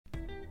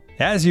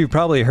As you've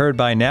probably heard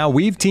by now,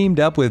 we've teamed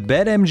up with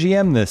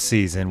BetMGM this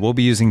season. We'll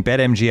be using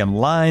BetMGM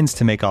lines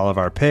to make all of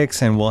our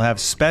picks, and we'll have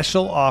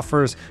special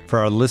offers for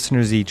our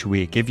listeners each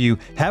week. If you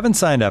haven't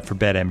signed up for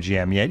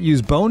BetMGM yet,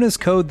 use bonus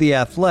code The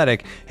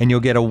Athletic, and you'll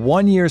get a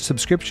 1-year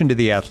subscription to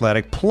The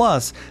Athletic,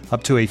 plus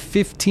up to a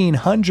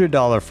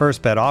 $1,500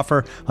 first bet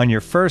offer on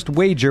your first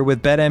wager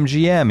with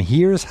BetMGM.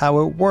 Here's how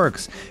it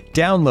works.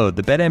 Download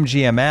the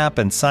BetMGM app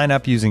and sign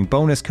up using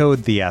bonus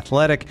code The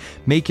Athletic.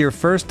 Make your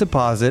first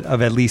deposit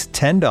of at least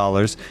 $10.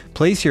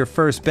 Place your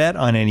first bet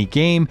on any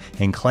game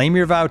and claim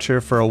your voucher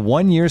for a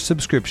 1-year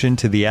subscription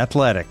to The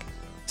Athletic.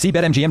 See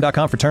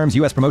BetMGM.com for terms.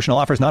 U.S. promotional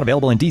offers not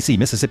available in D.C.,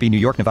 Mississippi, New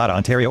York, Nevada,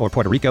 Ontario, or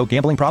Puerto Rico.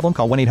 Gambling problem?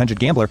 Call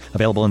 1-800-GAMBLER.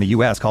 Available in the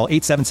U.S. Call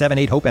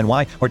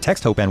 877-8-HOPE-NY or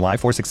text HOPE-NY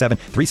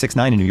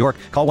 467-369 in New York.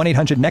 Call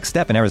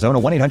 1-800-NEXT-STEP in Arizona.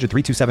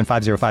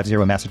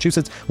 1-800-327-5050 in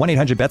Massachusetts.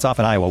 1-800-BETS-OFF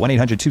in Iowa.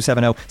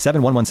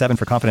 1-800-270-7117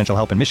 for confidential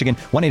help in Michigan.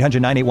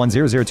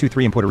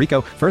 1-800-981-0023 in Puerto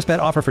Rico. First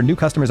bet offer for new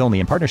customers only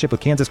in partnership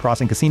with Kansas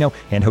Crossing Casino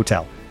and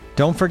Hotel.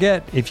 Don't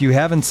forget, if you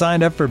haven't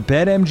signed up for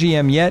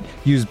BetMGM yet,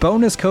 use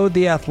bonus code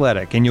The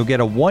Athletic, and you'll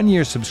get a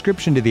 1-year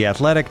subscription to The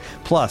Athletic,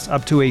 plus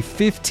up to a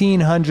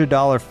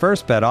 $1,500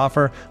 first bet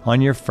offer on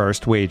your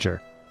first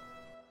wager.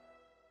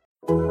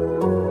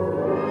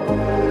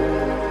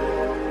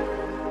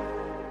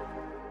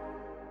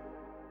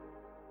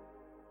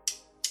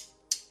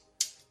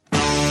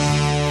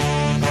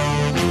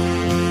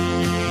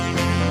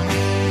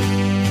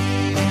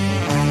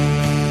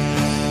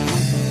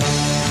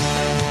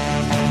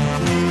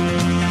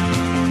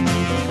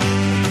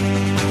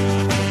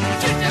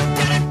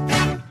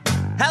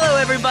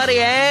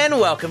 And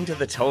welcome to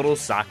the Total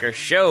Soccer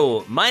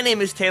Show. My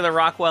name is Taylor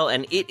Rockwell,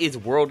 and it is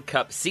World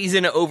Cup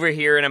season over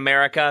here in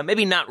America.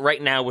 Maybe not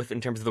right now in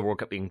terms of the World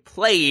Cup being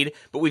played,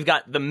 but we've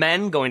got the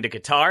men going to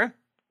Qatar.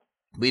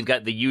 We've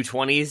got the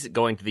U20s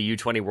going to the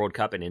U20 World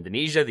Cup in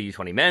Indonesia, the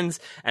U20 men's,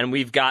 and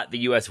we've got the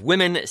U.S.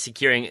 women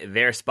securing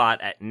their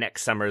spot at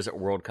next summer's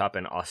World Cup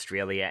in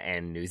Australia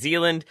and New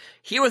Zealand.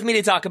 Here with me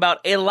to talk about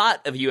a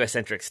lot of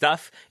U.S.-centric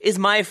stuff is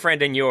my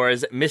friend and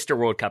yours, Mr.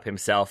 World Cup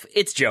himself.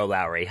 It's Joe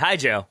Lowry. Hi,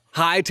 Joe.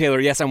 Hi, Taylor.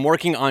 Yes, I'm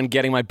working on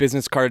getting my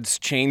business cards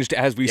changed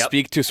as we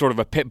speak to sort of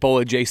a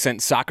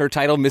Pitbull-adjacent soccer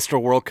title,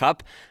 Mr. World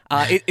Cup.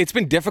 It's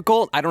been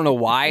difficult. I don't know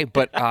why,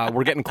 but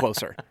we're getting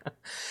closer.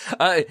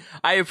 I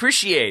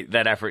appreciate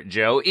that effort,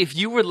 Joe. If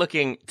you were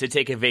looking to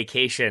take a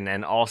vacation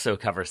and also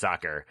cover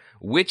soccer,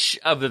 which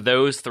of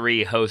those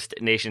three host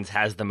nations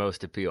has the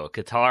most appeal?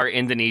 Qatar,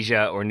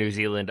 Indonesia, or New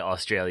Zealand,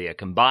 Australia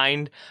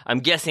combined? I'm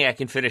guessing I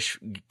can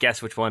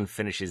guess which one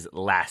finishes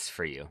last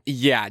for you.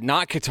 Yeah,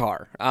 not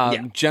Qatar.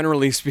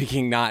 Generally speaking,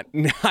 not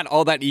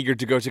all that eager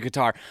to go to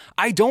Qatar.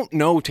 I don't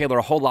know, Taylor,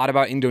 a whole lot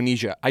about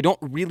Indonesia. I don't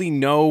really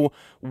know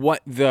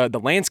what the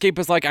landscape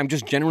is like. I'm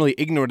just generally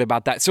ignorant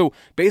about that. So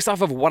based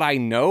off of what I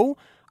know,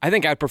 I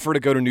think I'd prefer to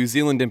go to New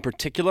Zealand in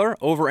particular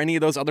over any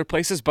of those other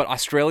places. But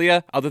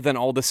Australia, other than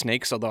all the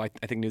snakes, although I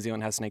think New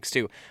Zealand has snakes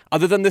too.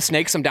 Other than the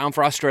snakes, I'm down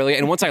for Australia.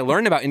 And once I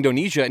learn about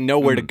Indonesia and know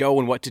where to go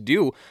and what to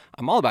do,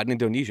 I'm all about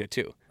Indonesia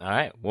too. All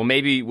right. Well,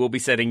 maybe we'll be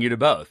sending you to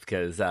both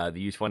because the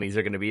U20s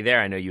are going to be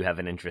there. I know you have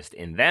an interest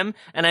in them.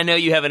 And I know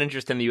you have an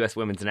interest in the U.S.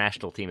 women's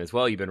national team as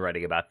well. You've been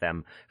writing about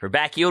them for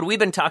Backyard. We've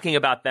been talking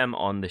about them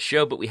on the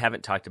show, but we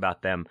haven't talked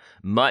about them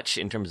much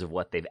in terms of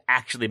what they've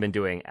actually been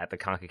doing at the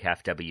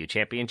CONCACAF W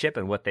Championship.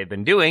 And what they've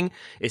been doing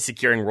is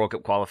securing World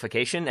Cup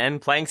qualification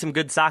and playing some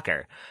good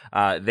soccer.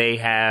 They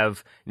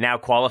have now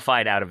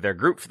qualified out of their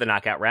group for the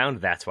knockout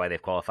round. That's why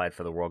they've qualified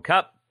for the World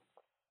Cup.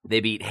 They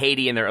beat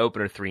Haiti in their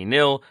opener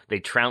 3-0. They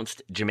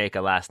trounced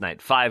Jamaica last night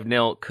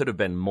 5-0. Could have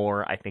been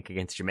more, I think,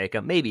 against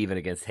Jamaica, maybe even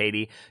against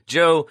Haiti.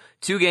 Joe,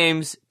 2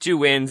 games, 2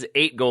 wins,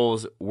 8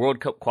 goals,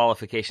 World Cup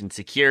qualification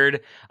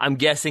secured. I'm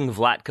guessing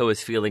Vlatko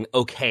is feeling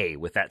okay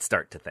with that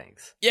start to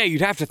things. Yeah,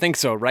 you'd have to think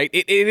so, right?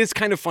 It is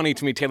kind of funny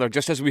to me, Taylor,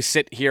 just as we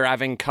sit here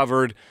having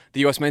covered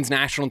the U.S. men's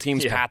national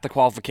team's path to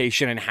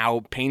qualification and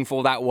how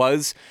painful that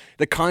was,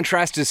 the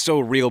contrast is so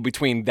real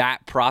between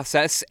that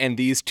process and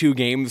these 2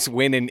 games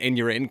win and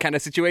you're in kind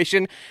of situation.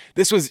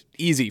 This was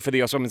easy for the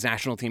U.S. women's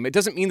national team. It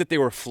doesn't mean that they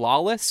were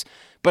flawless,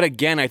 but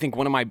again, I think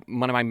one of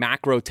my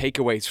macro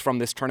takeaways from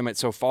this tournament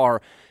so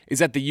far is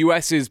that the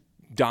U.S.'s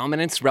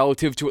dominance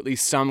relative to at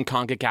least some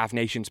CONCACAF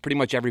nations, pretty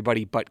much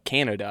everybody but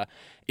Canada,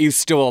 is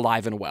still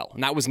alive and well.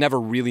 And that was never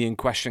really in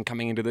question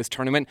coming into this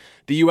tournament.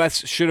 The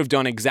U.S. should have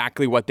done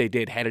exactly what they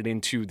did headed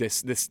into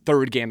this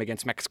third game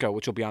against Mexico,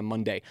 which will be on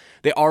Monday.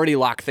 They already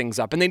locked things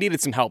up, and they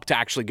needed some help to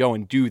actually go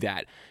and do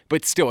that.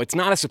 But still, it's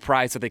not a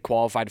surprise that they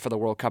qualified for the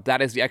World Cup.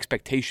 That is the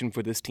expectation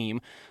for this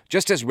team,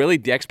 just as really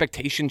the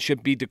expectation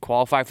should be to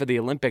qualify for the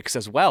Olympics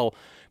as well.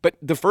 But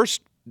the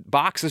first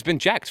box has been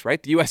checked,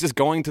 right? The U.S. is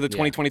going to the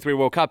 2023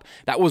 World Cup.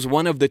 That was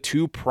one of the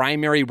 2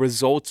 primary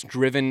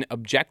results-driven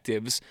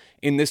objectives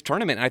in this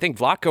tournament. And I think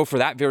Vlatko, for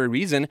that very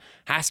reason,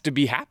 has to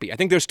be happy. I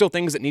think there's still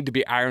things that need to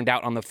be ironed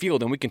out on the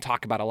field, and we can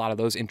talk about a lot of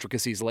those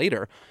intricacies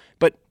later.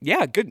 But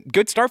yeah,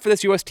 good start for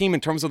this U.S. team in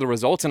terms of the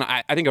results, and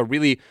I think a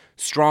really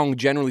strong,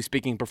 generally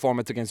speaking,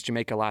 performance against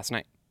Jamaica last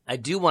night. I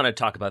do want to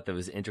talk about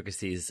those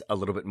intricacies a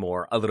little bit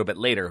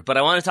later, but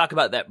I want to talk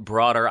about that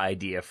broader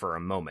idea for a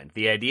moment.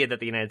 The idea that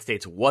the United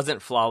States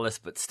wasn't flawless,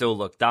 but still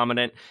looked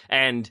dominant.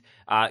 And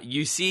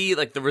you see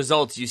like the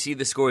results, you see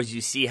the scores,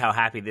 you see how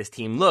happy this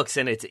team looks,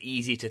 and it's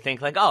easy to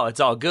think like, oh, it's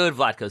all good.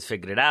 Vlatko's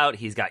figured it out.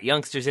 He's got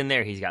youngsters in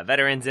there. He's got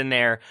veterans in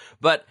there.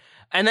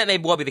 And that may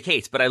well be the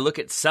case, but I look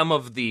at some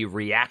of the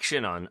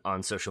reaction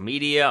on social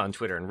media, on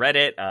Twitter and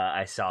Reddit.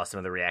 I saw some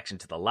of the reaction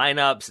to the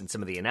lineups and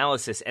some of the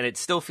analysis, and it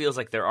still feels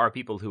like there are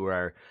people who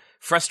are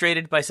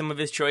frustrated by some of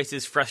his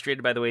choices,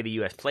 frustrated by the way the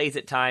U.S. plays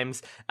at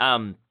times.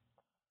 And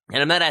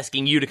I'm not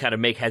asking you to kind of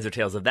make heads or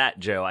tails of that,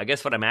 Joe. I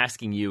guess what I'm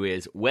asking you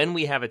is, when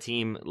we have a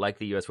team like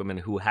the U.S. women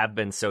who have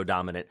been so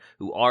dominant,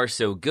 who are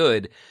so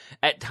good,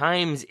 at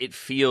times it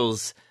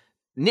feels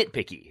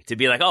nitpicky to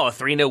be like, oh, a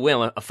 3-0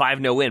 win, a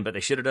 5-0 win, but they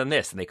should have done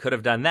this and they could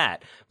have done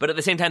that. But at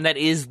the same time, that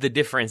is the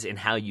difference in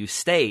how you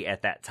stay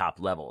at that top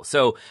level.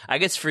 So I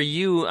guess for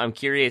you, I'm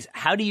curious,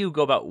 how do you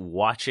go about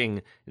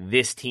watching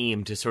this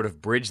team to sort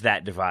of bridge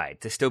that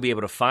divide, to still be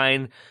able to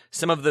find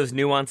some of those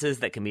nuances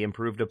that can be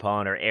improved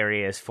upon or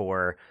areas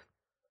for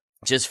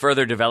just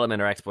further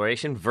development or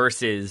exploration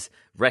versus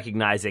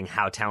recognizing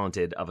how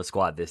talented of a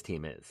squad this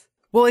team is?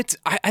 Well,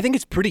 I think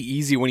it's pretty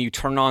easy when you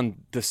turn on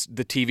the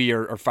TV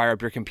or fire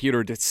up your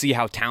computer to see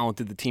how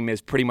talented the team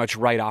is pretty much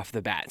right off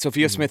the bat.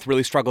 Sophia Smith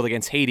really struggled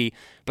against Haiti,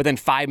 but then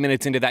 5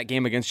 minutes into that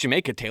game against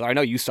Jamaica, Taylor, I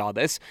know you saw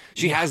this,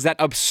 she has that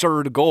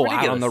absurd goal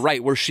out on the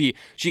right where she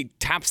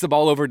taps the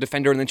ball over a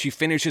defender and then she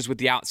finishes with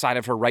the outside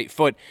of her right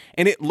foot,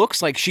 and it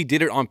looks like she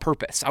did it on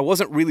purpose. I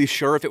wasn't really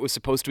sure if it was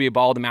supposed to be a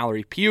ball to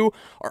Mallory Pugh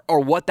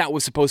or what that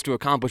was supposed to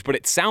accomplish, but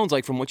it sounds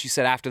like from what she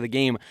said after the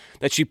game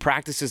that she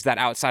practices that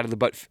outside of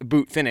the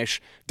boot finish,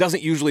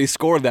 doesn't usually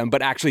score them,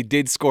 but actually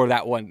did score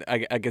that one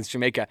against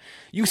Jamaica.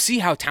 You see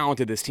how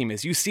talented this team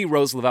is. You see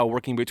Rose Lavelle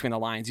working between the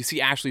lines. You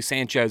see Ashley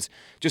Sanchez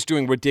just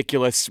doing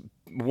ridiculous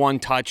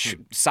one-touch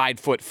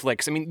side foot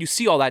flicks. I mean, you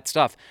see all that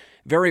stuff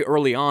very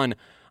early on.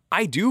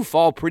 I do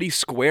fall pretty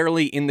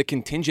squarely in the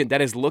contingent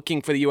that is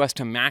looking for the U.S.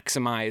 to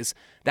maximize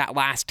that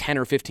last 10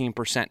 or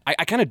 15%.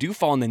 I kind of do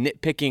fall in the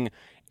nitpicking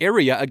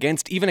area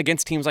against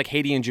teams like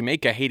Haiti and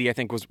Jamaica. Haiti, I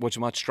think, was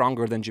much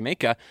stronger than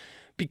Jamaica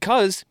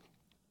because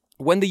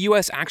when the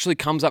U.S. actually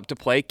comes up to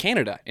play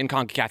Canada in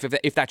CONCACAF,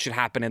 if that should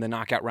happen in the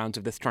knockout rounds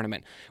of this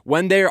tournament,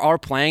 when they are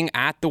playing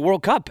at the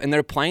World Cup and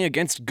they're playing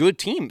against good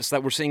teams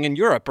that we're seeing in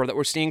Europe or that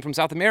we're seeing from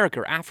South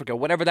America or Africa,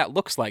 whatever that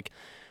looks like,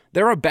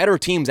 there are better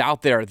teams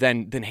out there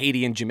than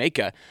Haiti and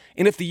Jamaica.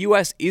 And if the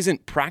U.S.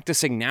 isn't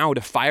practicing now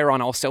to fire on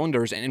all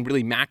cylinders and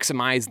really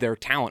maximize their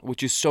talent,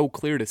 which is so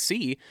clear to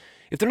see,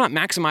 if they're not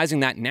maximizing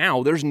that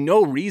now, there's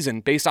no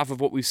reason, based off of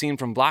what we've seen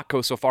from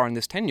Vlatko so far in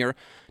this tenure,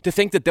 to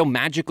think that they'll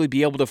magically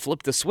be able to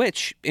flip the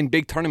switch in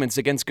big tournaments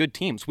against good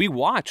teams. We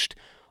watched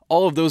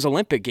all of those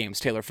Olympic games,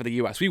 Taylor, for the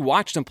U.S. We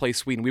watched them play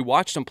Sweden. We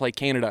watched them play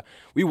Canada.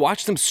 We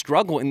watched them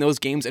struggle in those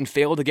games and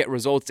fail to get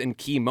results in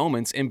key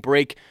moments and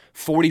break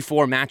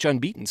 44 match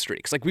unbeaten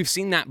streaks. Like, we've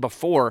seen that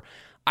before.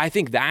 I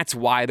think that's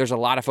why there's a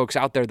lot of folks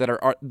out there that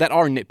are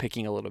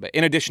nitpicking a little bit,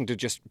 in addition to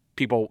just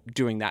people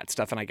doing that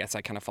stuff, and I guess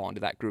I kind of fall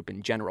into that group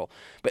in general.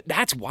 But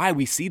that's why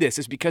we see this,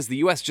 is because the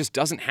U.S. just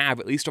doesn't have,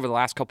 at least over the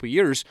last couple of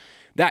years,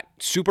 that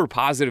super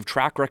positive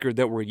track record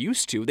that we're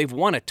used to. They've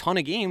won a ton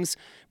of games,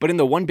 but in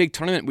the one big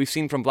tournament we've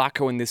seen from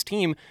Vlatko and this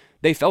team,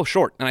 they fell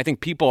short. And I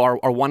think people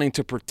are wanting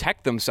to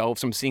protect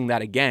themselves from seeing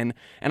that again.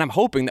 And I'm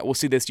hoping that we'll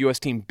see this U.S.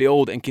 team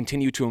build and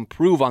continue to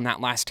improve on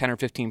that last 10 or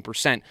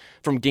 15%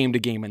 from game to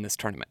game in this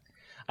tournament.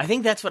 I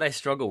think that's what I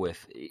struggle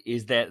with,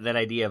 is that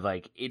idea of,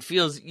 like, it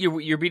feels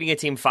you're beating a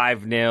team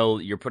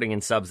 5-0, you're putting in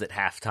subs at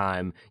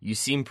halftime, you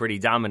seem pretty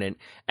dominant,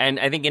 and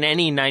I think in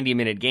any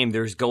 90-minute game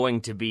there's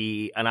going to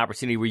be an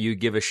opportunity where you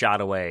give a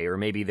shot away, or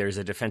maybe there's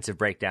a defensive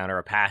breakdown or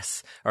a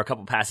pass or a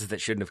couple passes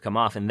that shouldn't have come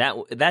off, and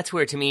that's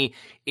where, to me,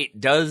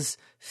 it does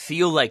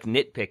feel like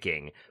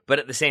nitpicking. But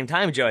at the same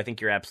time, Joe, I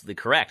think you're absolutely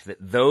correct that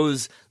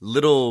those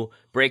little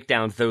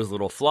breakdowns, those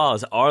little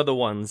flaws are the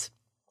ones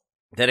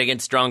that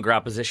against stronger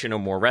opposition or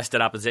more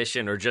rested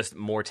opposition or just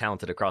more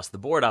talented across the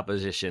board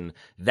opposition,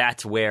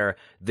 that's where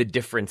the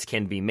difference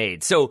can be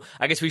made. So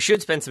I guess we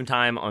should spend some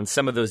time on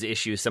some of those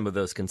issues, some of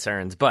those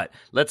concerns, but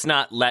let's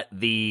not let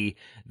the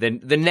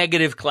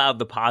negative cloud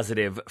the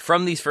positive.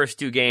 From these first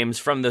two games,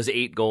 from those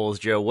 8 goals,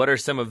 Joe, what are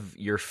some of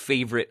your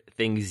favorite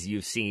things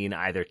you've seen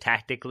either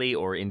tactically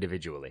or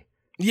individually?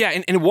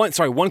 Yeah, and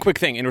one quick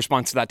thing in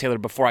response to that, Taylor,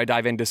 before I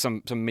dive into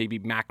some maybe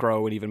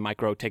macro and even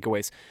micro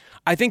takeaways.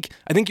 I think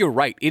you're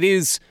right. It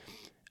is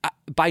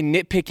by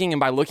nitpicking and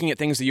by looking at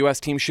things the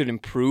U.S. team should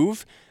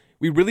improve,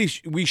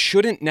 we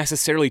shouldn't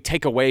necessarily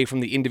take away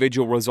from the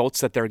individual results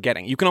that they're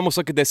getting. You can almost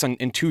look at this in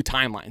 2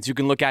 timelines. You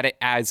can look at it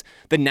as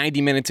the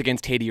 90 minutes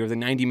against Haiti or the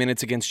 90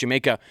 minutes against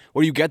Jamaica,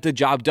 where you get the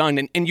job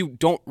done and you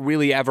don't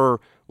really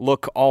ever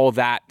look all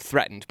that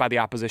threatened by the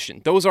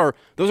opposition. Those are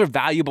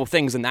valuable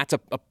things, and that's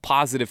a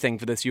positive thing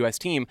for this U.S.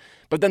 team.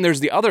 But then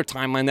there's the other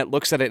timeline that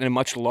looks at it in a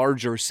much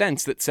larger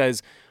sense that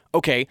says,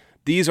 okay,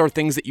 these are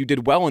things that you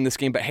did well in this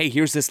game, but hey,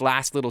 here's this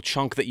last little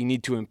chunk that you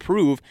need to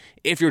improve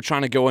if you're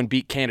trying to go and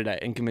beat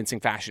Canada in convincing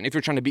fashion, if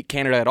you're trying to beat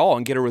Canada at all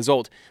and get a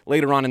result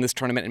later on in this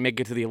tournament and make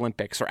it to the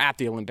Olympics or at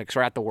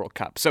the World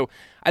Cup. So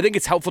I think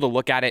it's helpful to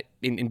look at it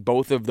in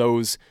both of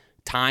those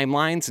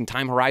timelines and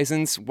time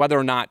horizons. Whether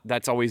or not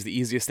that's always the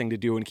easiest thing to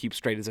do and keep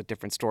straight is a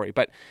different story.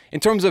 But in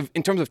terms of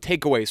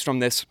takeaways from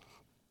this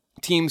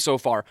team so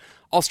far,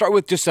 I'll start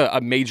with just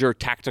a major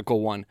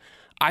tactical one.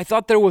 I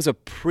thought there was a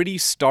pretty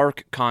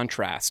stark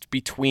contrast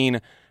between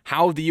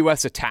how the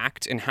U.S.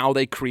 attacked and how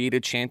they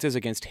created chances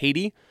against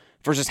Haiti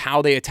versus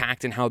how they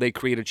attacked and how they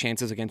created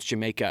chances against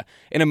Jamaica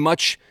in a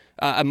much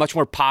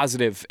more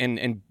positive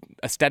and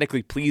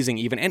aesthetically pleasing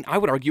even, and I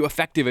would argue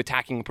effective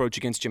attacking approach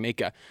against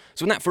Jamaica.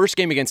 So in that first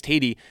game against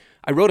Haiti,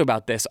 I wrote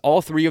about this.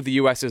 All three of the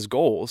U.S.'s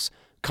goals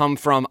come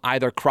from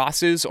either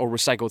crosses or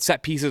recycled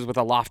set pieces with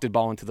a lofted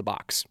ball into the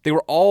box. They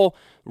were all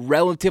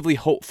relatively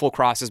hopeful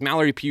crosses.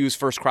 Mallory Pugh's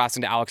first cross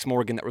into Alex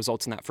Morgan that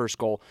results in that first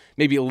goal,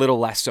 maybe a little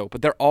less so,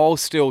 but they're all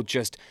still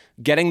just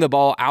getting the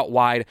ball out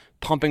wide,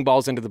 pumping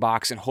balls into the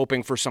box, and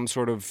hoping for some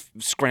sort of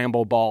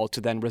scramble ball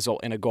to then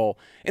result in a goal.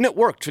 And it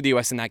worked for the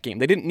U.S. in that game.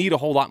 They didn't need a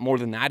whole lot more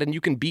than that, and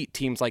you can beat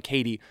teams like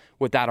Haiti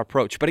with that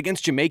approach. But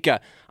against Jamaica,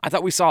 I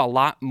thought we saw a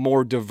lot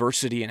more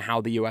diversity in how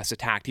the U.S.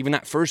 attacked. Even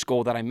that first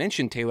goal that I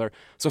mentioned, Taylor,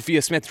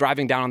 Sophia Smith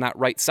driving down on that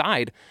right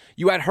side,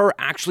 you had her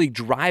actually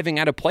driving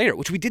at a player,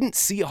 which we didn't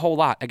see a whole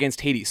lot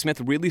against Haiti.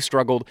 Smith really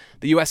struggled.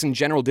 The U.S. in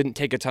general didn't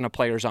take a ton of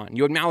players on.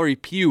 You had Mallory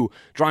Pugh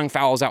drawing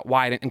fouls out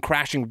wide and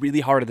crashing really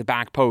hard at the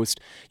back post.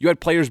 You had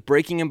players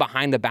breaking in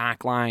behind the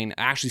back line.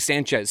 Ashley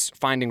Sanchez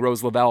finding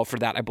Rose Lavelle for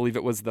that. I believe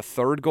it was the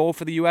third goal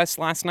for the U.S.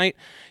 last night.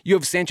 You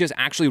have Sanchez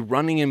actually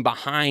running in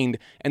behind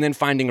and then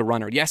finding a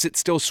runner. Yes, it's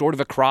still sort of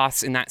a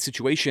cross in that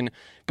situation,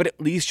 but at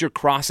least you're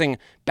crossing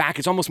back.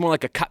 It's almost more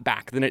like a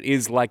cutback than it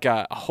is like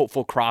a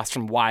hopeful cross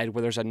from wide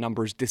where there's a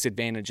numbers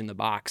disadvantage in the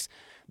box.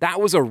 That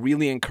was a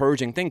really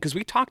encouraging thing because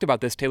we talked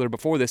about this, Taylor,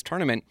 before this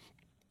tournament,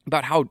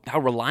 about how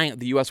reliant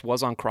the U.S.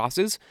 was on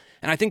crosses.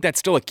 And I think that's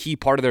still a key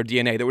part of their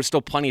DNA. There was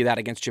still plenty of that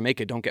against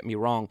Jamaica, don't get me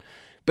wrong.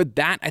 But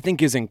that, I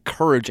think, is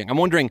encouraging. I'm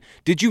wondering,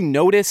 did you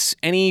notice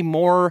any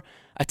more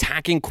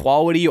attacking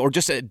quality or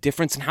just a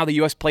difference in how the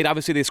U.S. played?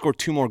 Obviously, they scored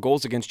 2 more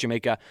goals against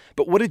Jamaica.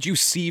 But what did you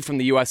see from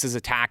the U.S.'s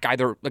attack,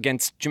 either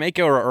against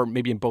Jamaica or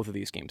maybe in both of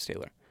these games,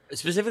 Taylor?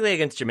 Specifically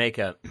against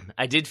Jamaica,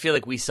 I did feel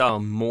like we saw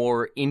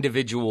more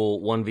individual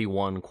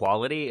 1v1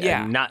 quality,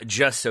 and not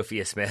just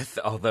Sophia Smith,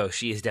 although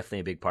she is definitely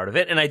a big part of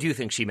it. And I do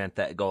think she meant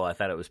that goal. I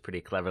thought it was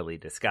pretty cleverly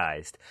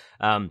disguised.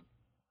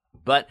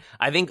 But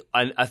I think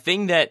a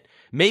thing that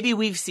maybe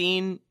we've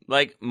seen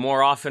like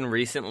more often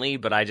recently,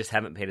 but I just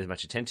haven't paid as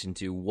much attention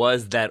to,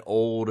 was that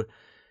old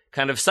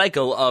kind of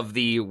cycle of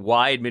the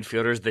wide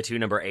midfielders, the 2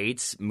 number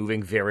 8s,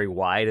 moving very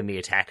wide and the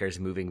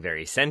attackers moving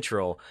very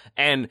central.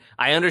 And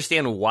I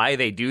understand why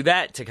they do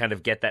that, to kind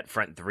of get that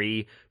front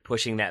 3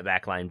 pushing that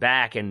back line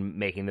back and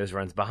making those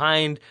runs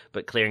behind,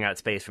 but clearing out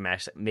space from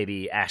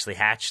maybe Ashley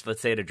Hatch,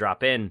 let's say, to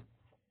drop in.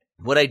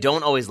 What I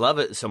don't always love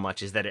it so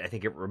much is that I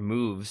think it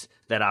removes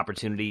that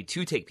opportunity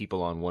to take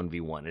people on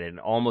 1v1, and it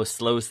almost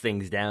slows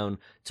things down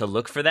to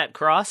look for that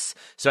cross.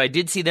 So I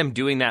did see them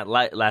doing that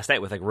last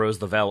night with like Rose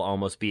Lavelle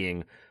almost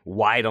being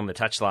wide on the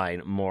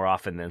touchline more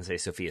often than, say,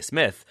 Sophia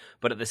Smith.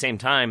 But at the same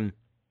time,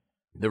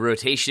 the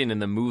rotation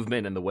and the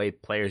movement and the way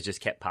players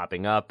just kept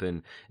popping up.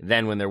 And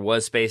then when there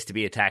was space to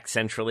be attacked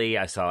centrally,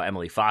 I saw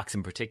Emily Fox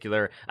in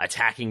particular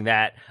attacking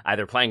that,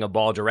 either playing a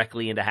ball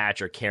directly into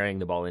Hatch or carrying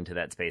the ball into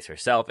that space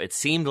herself. It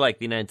seemed like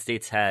the United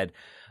States had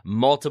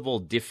multiple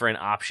different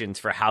options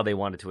for how they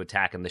wanted to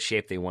attack and the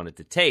shape they wanted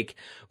to take.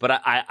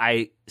 But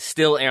I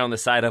still err on the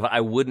side of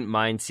I wouldn't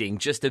mind seeing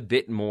just a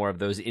bit more of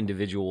those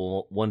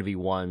individual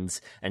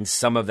 1v1s and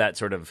some of that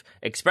sort of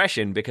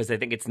expression, because I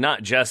think it's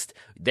not just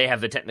they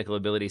have the technical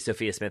ability.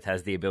 Sophia Smith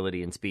has the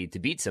ability and speed to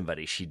beat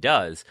somebody. She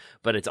does.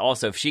 But it's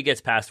also, if she gets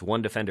past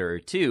one defender or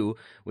two,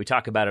 we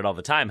talk about it all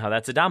the time, how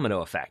that's a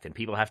domino effect and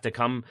people have to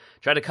come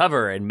try to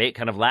cover and make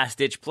kind of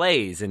last-ditch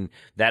plays, and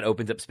that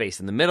opens up space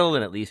in the middle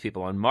and it leaves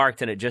people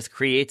unmarked, and it just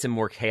creates a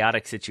more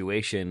chaotic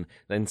situation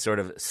than sort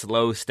of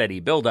slow, steady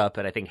buildup.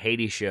 And I think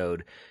Haiti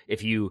showed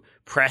if you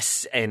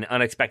press in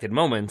unexpected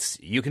moments,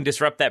 you can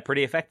disrupt that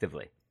pretty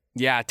effectively.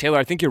 Yeah, Taylor,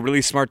 I think you're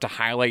really smart to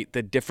highlight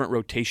the different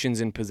rotations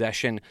in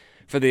possession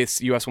for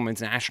this U.S.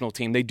 women's national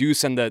team. They do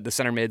send the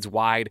center mids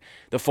wide.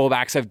 The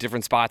fullbacks have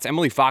different spots.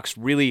 Emily Fox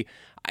really,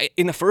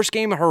 in the first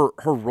game, her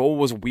role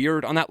was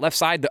weird on that left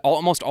side.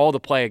 Almost all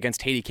the play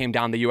against Haiti came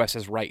down the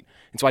U.S.'s right.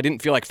 And so I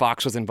didn't feel like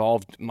Fox was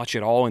involved much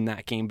at all in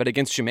that game. But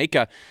against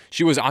Jamaica,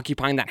 she was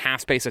occupying that half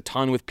space a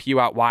ton with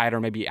Pugh out wide, or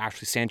maybe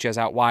Ashley Sanchez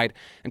out wide,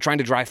 and trying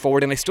to drive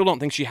forward. And I still don't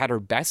think she had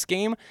her best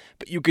game,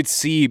 but you could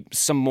see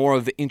some more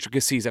of the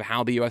intricacies of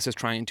how the U.S. is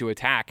trying to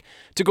attack.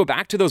 To go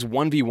back to those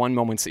 1v1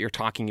 moments that you're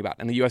talking about,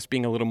 and the U.S.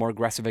 being a little more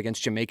aggressive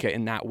against Jamaica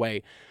in that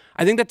way,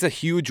 I think that's a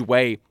huge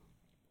way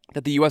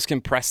that the U.S.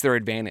 can press their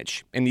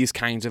advantage in these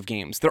kinds of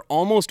games. They're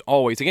almost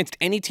always, against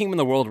any team in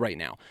the world right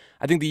now,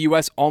 I think the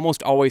U.S.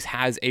 almost always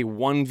has a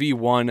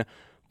 1v1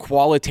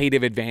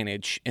 qualitative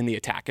advantage in the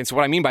attack. And so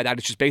what I mean by that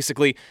is just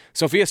basically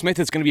Sophia Smith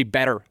is going to be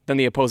better than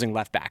the opposing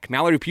left back.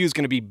 Mallory Pugh is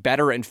going to be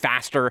better and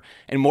faster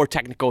and more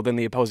technical than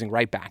the opposing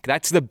right back.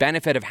 That's the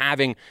benefit of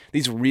having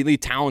these really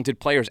talented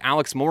players.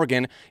 Alex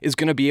Morgan is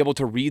going to be able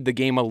to read the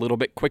game a little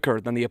bit quicker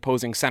than the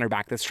opposing center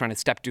back that's trying to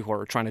step to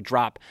her or trying to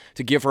drop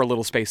to give her a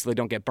little space so they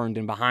don't get burned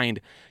in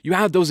behind. You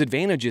have those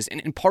advantages.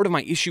 And part of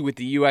my issue with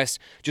the U.S.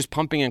 just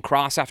pumping in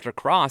cross after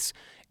cross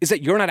is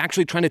that you're not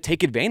actually trying to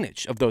take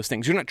advantage of those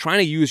things. You're not trying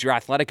to use your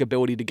athletic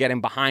ability to get in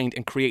behind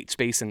and create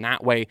space in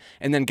that way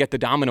and then get the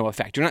domino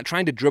effect. You're not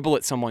trying to dribble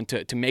at someone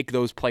to make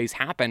those plays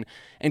happen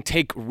and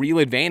take real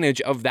advantage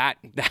of that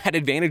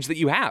advantage that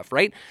you have,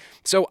 right?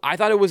 So I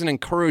thought it was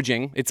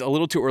it's a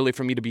little too early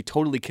for me to be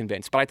totally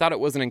convinced, but I thought it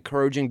was an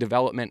encouraging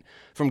development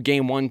from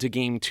game 1 to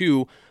game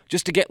 2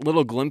 just to get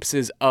little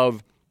glimpses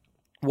of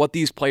what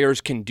these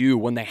players can do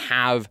when they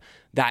have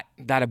that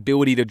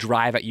ability to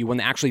drive at you, when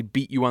they actually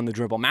beat you on the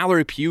dribble.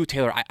 Mallory Pugh,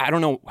 Taylor, I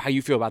don't know how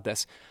you feel about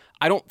this.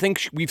 I don't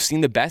think we've seen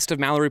the best of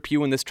Mallory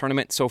Pugh in this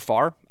tournament so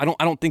far. I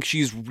don't think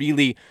she's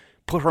really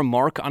put her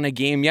mark on a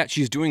game yet.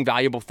 She's doing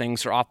valuable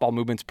things. Her off-ball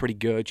movement's pretty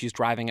good. She's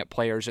driving at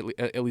players,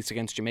 at least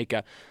against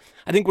Jamaica.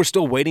 I think we're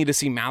still waiting to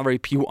see Mallory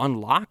Pugh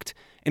unlocked.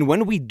 And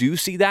when we do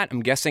see that, I'm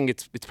guessing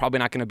it's probably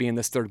not going to be in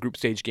this third group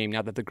stage game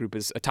now that the group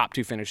is a top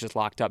 2 finish is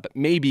locked up. But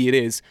maybe it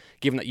is,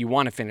 given that you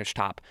want to finish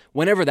top.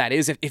 Whenever that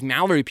is, if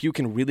Mallory Pugh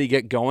can really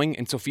get going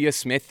and Sophia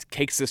Smith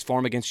takes this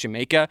form against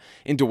Jamaica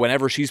into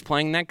whenever she's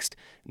playing next,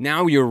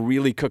 now you're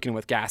really cooking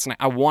with gas. And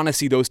I want to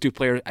see those two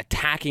players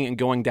attacking and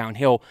going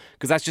downhill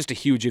because that's just a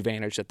huge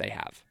advantage that they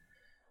have.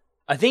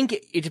 I think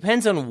it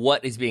depends on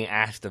what is being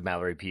asked of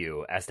Mallory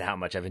Pugh as to how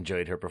much I've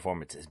enjoyed her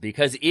performances.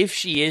 Because if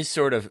she is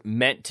sort of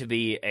meant to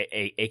be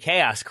a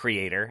chaos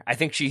creator, I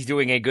think she's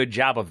doing a good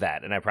job of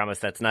that. And I promise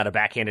that's not a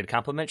backhanded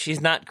compliment.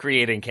 She's not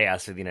creating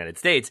chaos for the United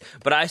States.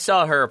 But I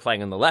saw her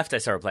playing on the left. I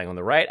saw her playing on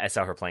the right. I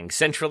saw her playing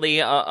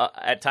centrally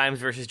at times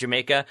versus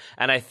Jamaica.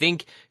 And I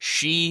think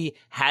she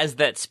has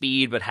that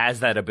speed, but has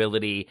that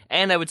ability.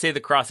 And I would say the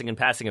crossing and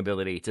passing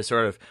ability to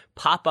sort of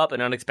pop up in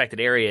unexpected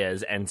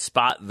areas and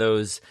spot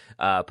those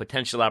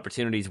potential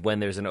opportunities when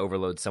there's an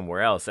overload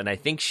somewhere else. And I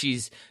think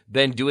she's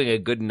been doing a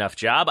good enough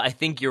job. I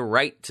think you're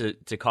right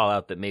to call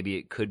out that maybe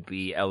it could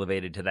be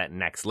elevated to that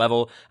next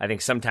level. I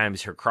think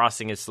sometimes her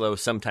crossing is slow.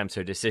 Sometimes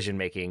her decision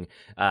making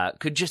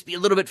could just be a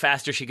little bit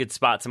faster. She could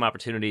spot some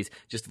opportunities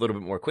just a little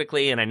bit more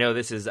quickly. And I know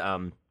this is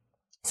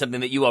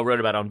something that you all wrote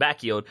about on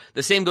Backfield.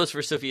 The same goes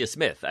for Sophia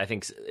Smith. I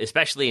think,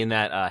 especially in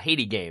that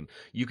Haiti game,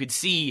 you could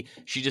see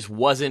she just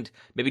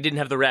maybe didn't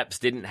have the reps,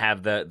 didn't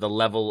have the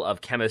level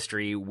of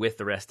chemistry with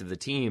the rest of the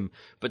team.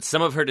 But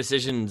some of her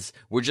decisions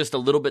were just a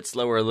little bit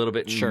slower, a little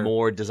bit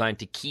more designed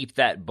to keep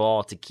that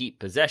ball, to keep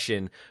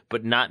possession,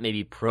 but not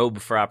maybe probe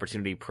for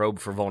opportunity, probe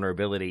for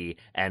vulnerability,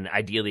 and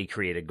ideally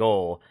create a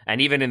goal. And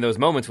even in those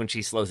moments when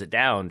she slows it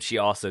down, she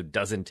also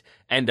doesn't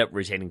end up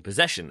retaining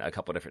possession a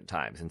couple different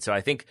times. And so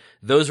I think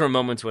those were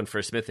moments when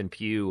for Smith and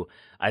Pugh,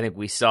 I think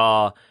we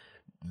saw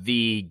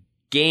the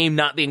game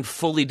not being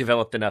fully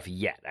developed enough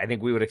yet. I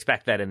think we would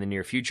expect that in the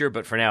near future,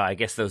 but for now, I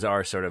guess those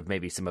are sort of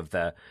maybe some of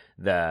the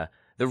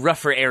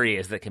rougher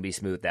areas that can be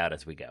smoothed out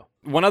as we go.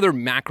 One other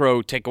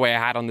macro takeaway I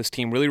had on this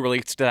team really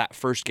relates to that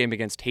first game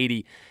against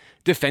Haiti.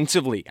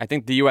 Defensively, I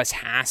think the U.S.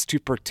 has to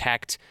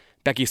protect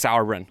Becky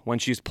Sauerbrunn when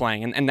she's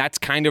playing. And that's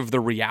kind of the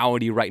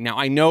reality right now.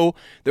 I know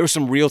there was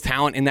some real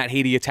talent in that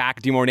Haiti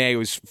attack. DeMornay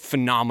was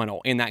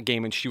phenomenal in that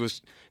game, and she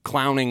was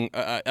clowning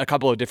a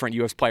couple of different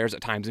U.S. players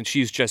at times, and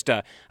she's just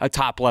a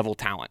top-level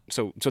talent.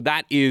 So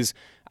that is,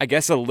 I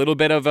guess, a little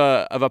bit of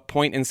a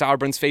point in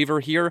Sauerbrunn's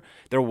favor here.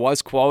 There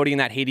was quality in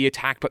that Haiti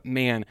attack, but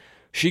man,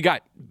 she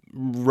got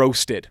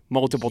roasted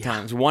multiple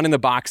times. One in the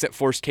box that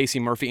forced Casey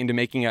Murphy into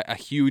making a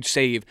huge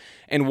save.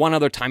 And one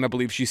other time, I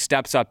believe she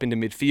steps up into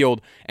midfield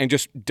and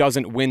just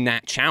doesn't win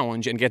that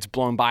challenge and gets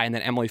blown by. And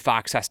then Emily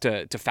Fox has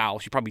to foul.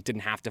 She probably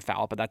didn't have to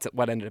foul, but that's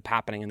what ended up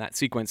happening in that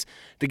sequence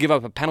to give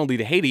up a penalty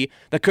to Haiti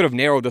that could have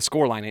narrowed the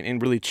scoreline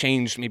and really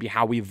changed maybe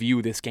how we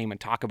view this game and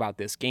talk about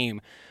this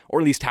game, or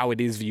at least how it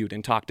is viewed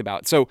and talked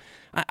about. So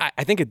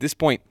I think at this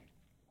point,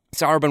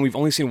 Sauerbrunn, we've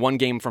only seen one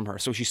game from her.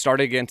 So she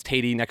started against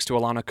Haiti next to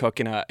Alana Cook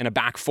in a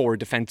back four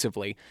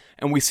defensively.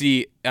 And we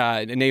see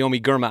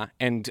Naomi Girma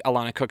and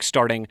Alana Cook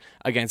starting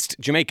against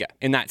Jamaica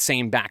in that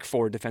same back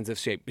four defensive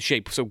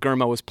shape. So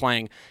Girma was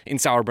playing in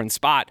Sauerbrunn's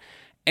spot.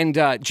 And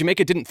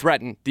Jamaica didn't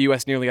threaten the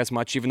U.S. nearly as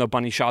much, even though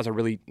Bunny Shaw's a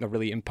really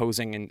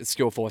imposing and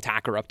skillful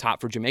attacker up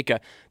top for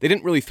Jamaica. They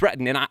didn't really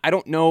threaten. And I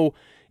don't know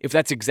if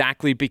that's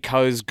exactly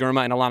because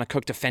Girma and Alana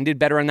Cook defended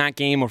better in that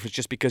game, or if it's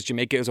just because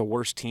Jamaica is a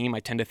worse team. I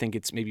tend to think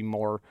it's maybe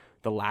more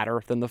the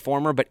latter than the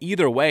former. But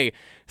either way,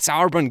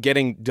 Sauerbrunn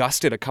getting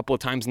dusted a couple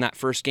of times in that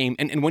first game.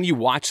 And when you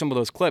watch some of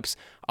those clips,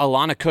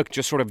 Alana Cook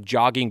just sort of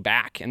jogging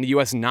back and the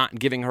U.S. not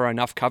giving her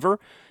enough cover,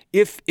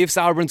 if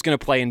Sauerbrun's going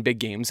to play in big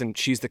games, and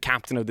she's the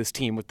captain of this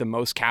team with the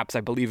most caps, I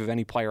believe, of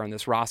any player on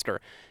this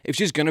roster, if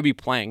she's going to be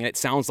playing, and it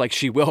sounds like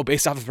she will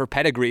based off of her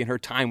pedigree and her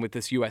time with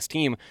this U.S.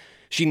 team,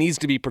 she needs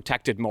to be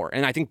protected more.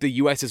 And I think the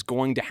U.S. is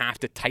going to have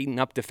to tighten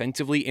up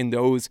defensively in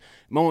those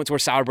moments where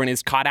Sauerbrunn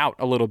is caught out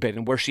a little bit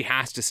and where she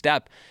has to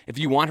step. If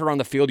you want her on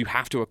the field, you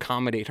have to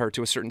accommodate her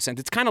to a certain sense.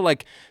 It's kind of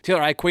like,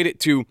 Taylor, I equate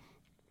it to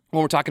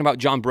when we're talking about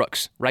John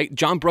Brooks, right?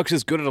 John Brooks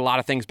is good at a lot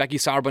of things. Becky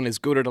Sauerbrunn is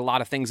good at a lot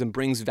of things and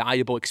brings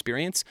valuable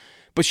experience,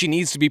 but she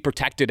needs to be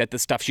protected at the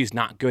stuff she's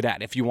not good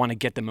at if you want to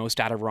get the most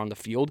out of her on the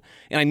field.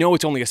 And I know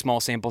it's only a small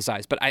sample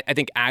size, but I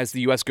think as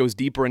the U.S. goes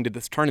deeper into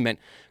this tournament,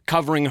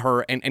 covering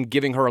her and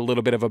giving her a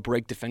little bit of a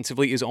break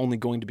defensively is only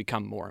going to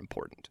become more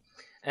important.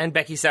 And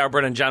Becky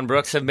Sauerbrunn and John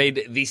Brooks have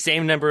made the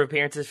same number of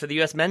appearances for the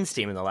U.S. men's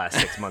team in the last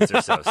 6 months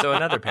or so. So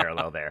another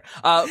parallel there.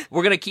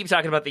 We're going to keep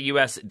talking about the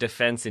U.S.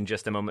 defense in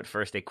just a moment.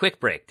 First, a quick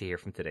break to hear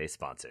from today's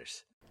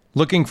sponsors.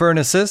 Looking for an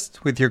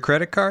assist with your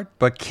credit card,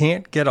 but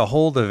can't get a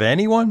hold of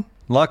anyone?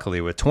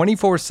 Luckily, with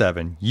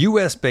 24/7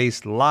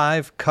 U.S.-based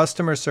live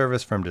customer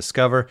service from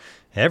Discover,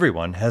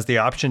 everyone has the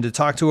option to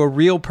talk to a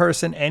real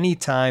person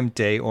anytime,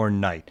 day or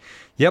night.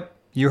 Yep,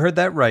 you heard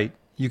that right.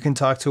 You can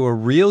talk to a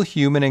real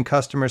human in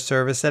customer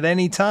service at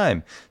any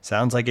time.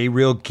 Sounds like a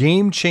real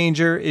game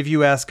changer if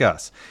you ask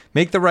us.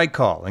 Make the right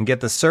call and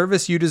get the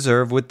service you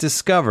deserve with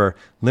Discover.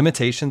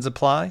 Limitations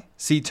apply.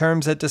 See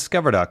terms at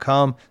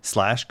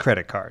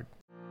discover.com/creditcard.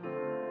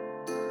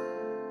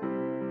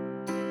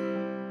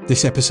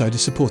 This episode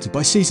is supported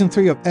by Season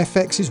 3 of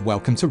FX's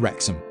Welcome to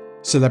Wrexham.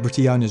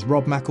 Celebrity owners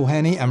Rob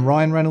McElhenney and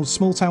Ryan Reynolds'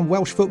 small-town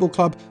Welsh football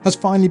club has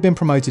finally been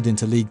promoted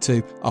into League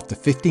 2 after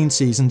 15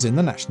 seasons in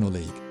the National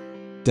League.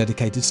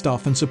 Dedicated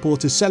staff and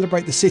supporters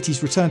celebrate the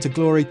city's return to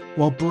glory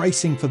while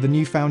bracing for the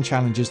newfound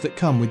challenges that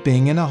come with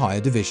being in a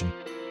higher division.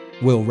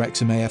 Will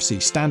Wrexham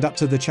AFC stand up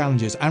to the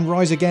challenges and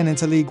rise again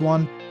into League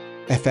 1?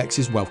 FX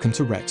is Welcome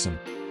to Wrexham.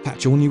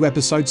 Catch all new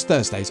episodes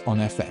Thursdays on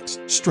FX.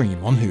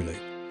 Stream on Hulu.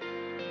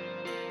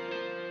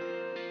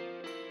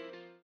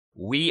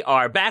 We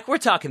are back. We're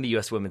talking the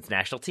U.S. women's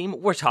national team.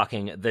 We're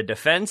talking the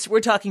defense. We're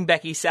talking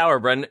Becky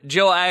Sauerbrunn.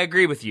 Joe, I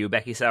agree with you.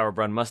 Becky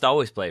Sauerbrunn must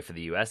always play for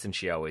the U.S., and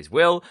she always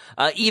will,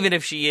 even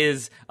if she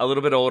is a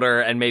little bit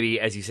older and maybe,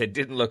 as you said,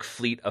 didn't look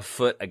fleet of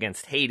foot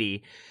against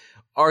Haiti.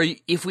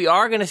 If we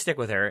are going to stick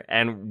with her,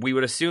 and we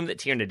would assume that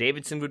Tierna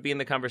Davidson would be in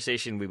the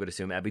conversation, we would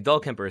assume Abby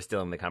Dahlkemper is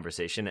still in the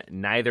conversation,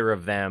 neither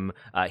of them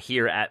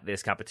here at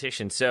this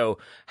competition. So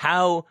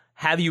how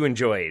have you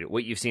enjoyed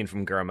what you've seen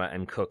from Girma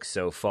and Cook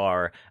so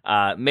far?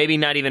 Maybe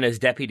not even as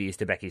deputies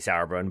to Becky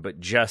Sauerbrunn, but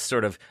just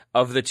sort of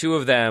the two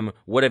of them,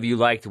 what have you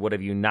liked, what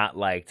have you not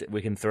liked?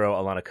 We can throw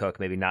Alana Cook,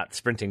 maybe not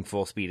sprinting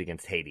full speed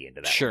against Haiti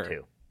into that one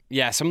too.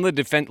 Yeah, some of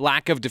the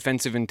lack of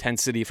defensive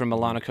intensity from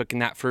Alana Cook in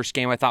that first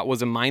game I thought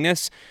was a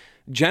minus.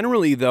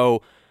 Generally,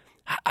 though,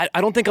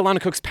 I don't think Alana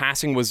Cook's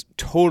passing was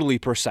totally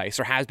precise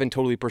or has been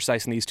totally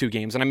precise in these two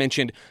games. And I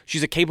mentioned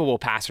she's a capable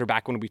passer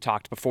back when we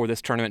talked before this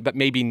tournament, but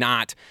maybe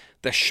not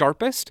the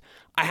sharpest.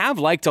 I have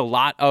liked a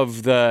lot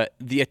of the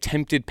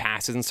attempted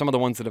passes and some of the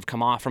ones that have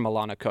come off from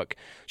Alana Cook.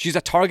 She's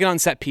a target on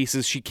set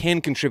pieces. She can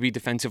contribute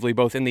defensively,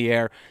 both in the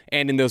air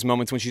and in those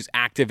moments when she's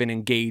active and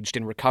engaged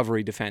in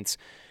recovery defense.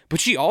 But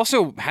she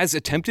also has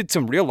attempted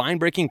some real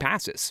line-breaking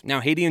passes.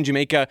 Now, Haiti and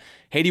Jamaica,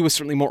 Haiti was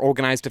certainly more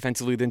organized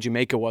defensively than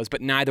Jamaica was, but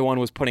neither one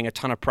was putting a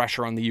ton of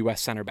pressure on the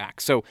U.S. center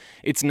back. So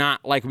it's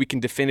not like we can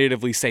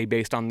definitively say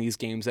based on these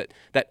games that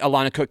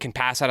Alana Cook can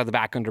pass out of the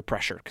back under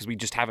pressure, because we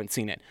just haven't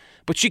seen it.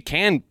 But she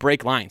can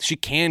break lines. She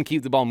can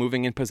keep the ball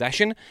moving in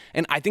possession,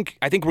 and I think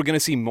we're going to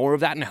see more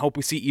of that, and I hope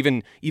we see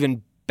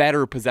even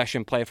better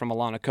possession play from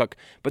Alana Cook.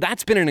 But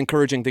that's been an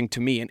encouraging thing to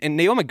me. And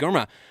Naomi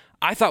Girma,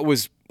 I thought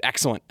was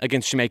excellent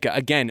against Jamaica.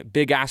 Again,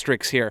 big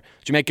asterisks here.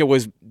 Jamaica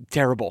was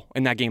terrible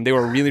in that game. They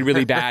were really,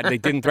 really bad. They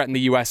didn't threaten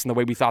the U.S. in the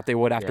way we thought they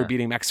would after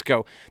beating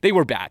Mexico. They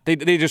were bad.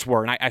 They just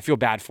were, and I feel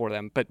bad for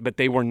them. But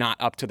they were not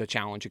up to the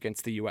challenge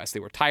against the U.S. They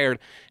were tired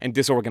and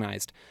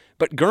disorganized.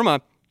 But Girma,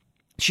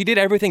 she did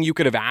everything you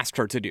could have asked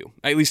her to do,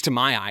 at least to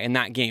my eye, in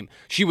that game.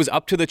 She was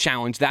up to the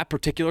challenge, that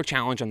particular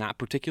challenge on that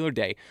particular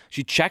day.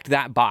 She checked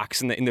that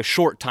box in the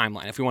short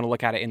timeline, if we want to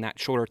look at it in that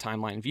shorter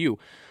timeline view.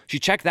 She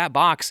checked that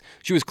box.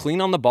 She was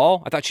clean on the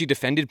ball. I thought she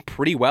defended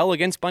pretty well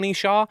against Bunny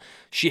Shaw.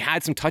 She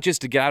had some touches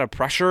to get out of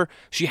pressure.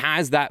 She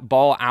has that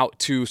ball out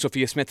to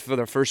Sophia Smith for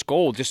their first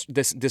goal, just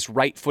this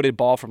right-footed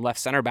ball from left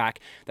center back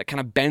that kind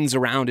of bends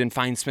around and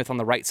finds Smith on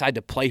the right side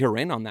to play her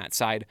in on that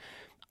side.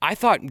 I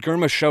thought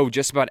Girma showed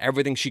just about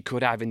everything she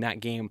could have in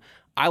that game.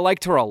 I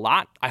liked her a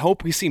lot. I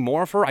hope we see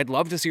more of her. I'd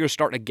love to see her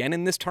start again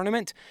in this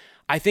tournament.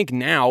 I think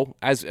now,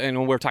 as we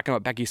were talking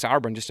about Becky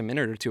Sauerbrunn just a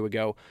minute or two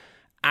ago,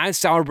 as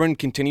Sauerbrunn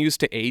continues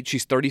to age,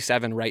 she's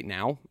 37 right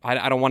now.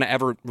 I don't want to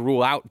ever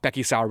rule out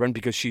Becky Sauerbrunn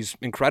because she's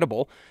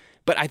incredible.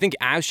 But I think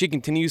as she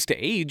continues to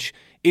age,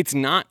 it's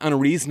not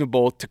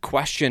unreasonable to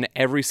question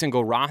every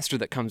single roster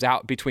that comes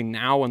out between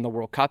now and the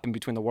World Cup and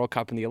between the World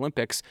Cup and the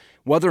Olympics,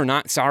 whether or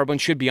not Sauerbrunn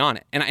should be on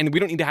it. And we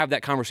don't need to have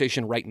that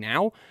conversation right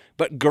now,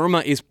 but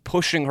Girma is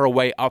pushing her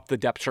way up the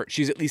depth chart.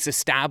 She's at least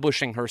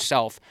establishing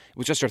herself, it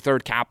was just her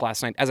third cap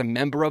last night, as a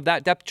member of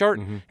that depth chart,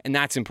 and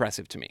that's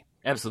impressive to me.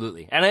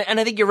 Absolutely. And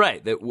I think you're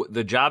right that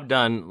the job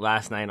done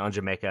last night on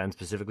Jamaica, and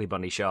specifically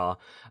Bundy Shaw,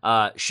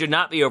 should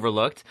not be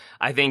overlooked.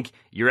 I think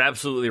you're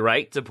absolutely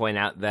right to point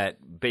out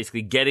that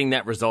basically getting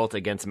that result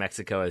against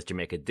Mexico as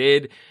Jamaica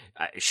did,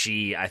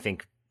 she, I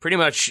think, pretty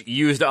much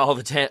used all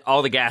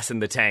the gas in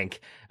the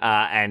tank,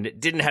 and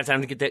didn't have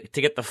time to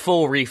get the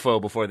full refill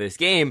before this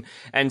game.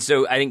 And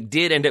so I think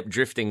did end up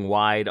drifting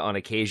wide on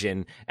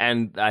occasion.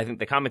 And I think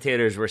the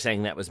commentators were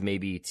saying that was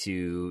maybe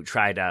to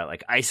try to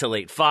like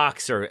isolate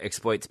Fox or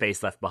exploit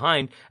space left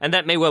behind. And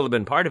that may well have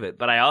been part of it.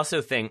 But I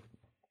also think,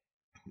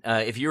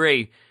 if you're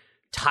a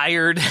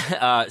tired,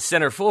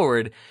 center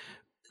forward,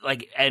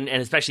 like, and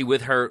especially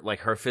with her, like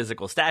her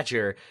physical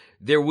stature,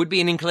 there would be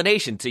an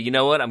inclination to, you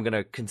know what, I'm going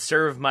to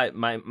conserve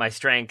my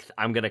strength.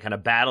 I'm going to kind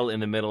of battle in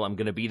the middle. I'm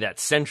going to be that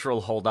central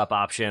hold up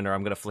option, or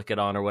I'm going to flick it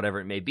on or whatever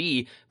it may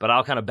be, but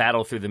I'll kind of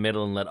battle through the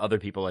middle and let other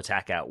people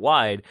attack out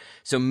wide.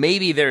 So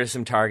maybe there's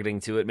some targeting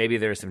to it. Maybe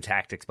there's some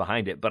tactics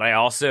behind it, but I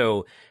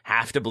also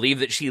have to believe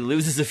that she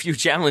loses a few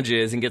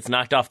challenges and gets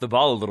knocked off the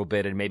ball a little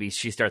bit, and maybe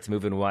she starts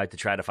moving wide to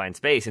try to find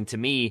space. And to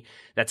me,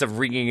 that's a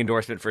ringing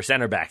endorsement for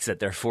center backs,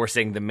 that they're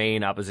forcing the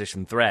main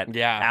opposition threat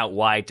out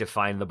wide to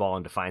find the ball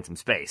and to find some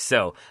space.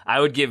 So I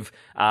would give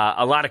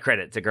a lot of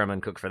credit to Girma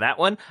and Cook for that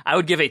one. I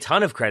would give a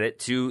ton of credit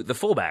to the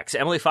fullbacks.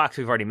 Emily Fox,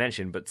 we've already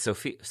mentioned, but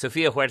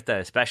Sofia Huerta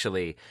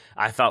especially,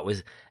 I thought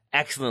was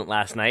excellent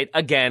last night.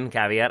 Again,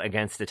 caveat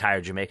against the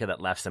tired Jamaica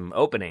that left some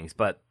openings,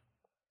 but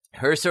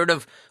her sort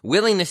of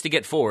willingness to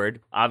get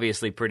forward,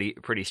 obviously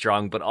pretty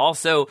strong, but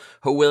also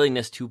her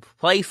willingness to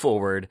play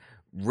forward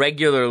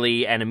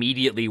regularly and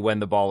immediately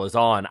when the ball is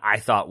on, I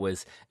thought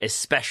was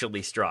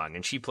especially strong.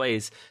 And she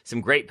plays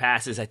some great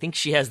passes. I think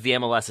she has the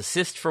MLS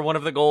assist for one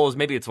of the goals.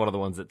 Maybe it's one of the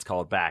ones that's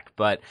called back.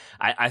 But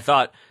I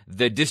thought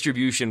the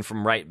distribution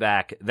from right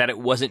back, that it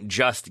wasn't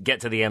just get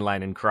to the end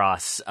line and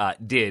cross,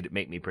 did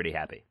make me pretty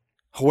happy.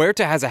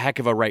 Huerta has a heck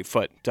of a right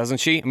foot,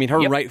 doesn't she? I mean, her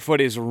right foot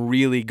is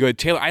really good.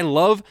 Taylor, I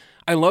love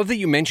that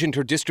you mentioned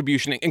her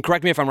distribution, and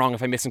correct me if I'm wrong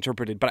if I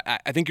misinterpreted, but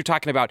I think you're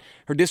talking about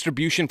her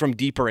distribution from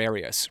deeper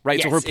areas, right?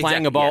 Yes, so her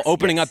playing a ball,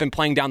 opening up and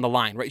playing down the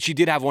line, right? She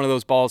did have one of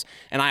those balls,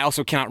 and I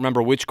also cannot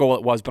remember which goal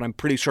it was, but I'm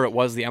pretty sure it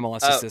was the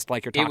MLS assist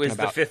like you're talking about. It was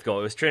the fifth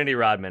goal. It was Trinity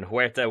Rodman.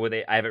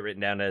 Huerta, I have it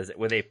written down as,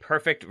 with a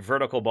perfect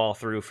vertical ball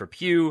through for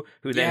Pugh,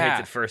 who then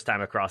hits it first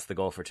time across the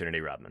goal for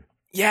Trinity Rodman.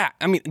 Yeah,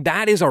 I mean,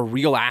 that is a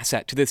real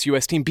asset to this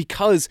U.S. team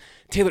because,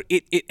 Taylor,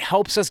 it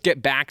helps us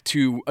get back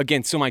to,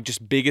 again, so my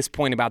just biggest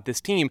point about this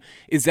team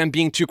is them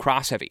being too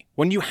cross-heavy.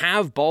 When you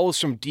have balls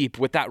from deep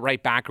with that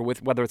right back, or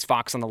with whether it's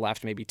Fox on the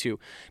left, maybe too,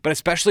 but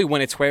especially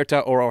when it's Huerta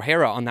or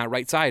O'Hara on that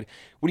right side,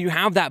 when you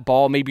have that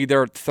ball, maybe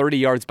they're 30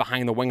 yards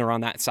behind the winger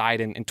on that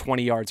side and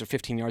 20 yards or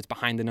 15 yards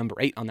behind the number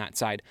 8 on that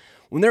side.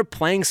 When they're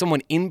playing someone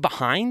in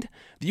behind,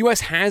 the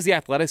U.S. has the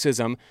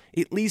athleticism,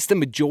 at least the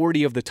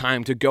majority of the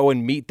time, to go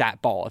and meet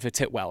that ball if it's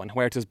hit well, and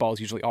Huerta's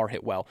balls usually are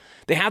hit well.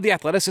 They have the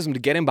athleticism to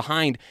get in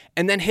behind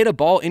and then hit a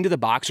ball into the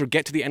box or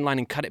get to the end line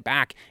and cut it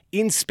back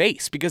in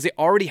space because they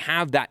already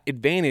have that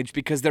advantage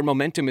because their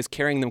momentum is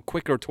carrying them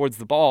quicker towards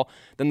the ball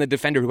than the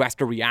defender who has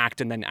to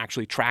react and then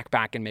actually track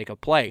back and make a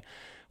play.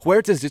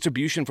 Huerta's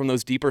distribution from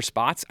those deeper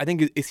spots, I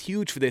think, is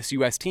huge for this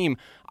U.S. team.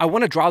 I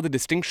want to draw the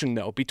distinction,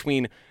 though,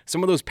 between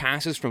some of those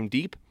passes from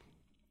deep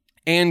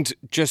and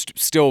just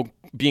still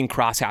being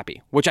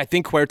cross-happy, which I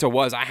think Huerta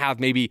was. I have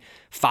maybe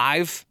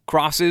 5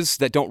 crosses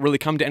that don't really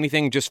come to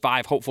anything, just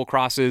 5 hopeful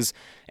crosses,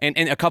 and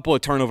a couple of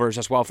turnovers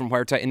as well from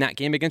Huerta in that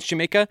game against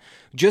Jamaica,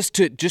 just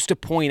to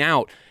point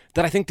out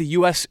that I think the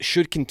U.S.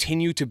 should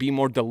continue to be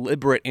more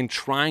deliberate in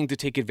trying to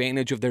take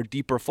advantage of their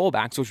deeper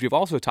fullbacks, which we've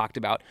also talked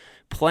about,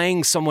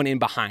 playing someone in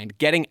behind,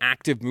 getting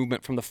active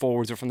movement from the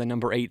forwards or from the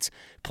number 8s,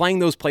 playing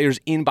those players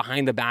in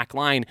behind the back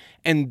line,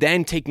 and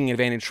then taking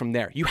advantage from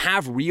there. You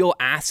have real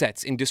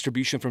assets in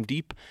distribution from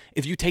deep.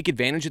 If you take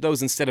advantage of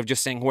those instead of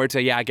just saying,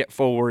 Huerta, get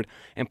forward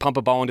and pump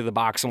a ball into the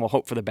box and we'll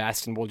hope for the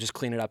best and we'll just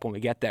clean it up when we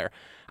get there.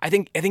 I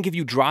think if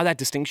you draw that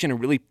distinction and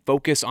really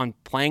focus on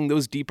playing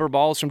those deeper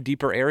balls from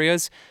deeper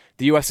areas,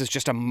 the U.S. is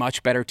just a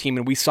much better team,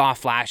 and we saw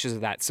flashes of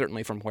that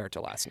certainly from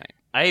Huerta last night.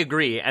 I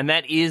agree, and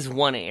that is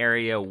one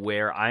area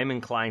where I'm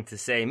inclined to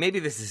say, maybe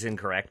this is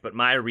incorrect, but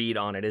my read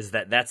on it is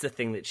that that's the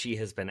thing that she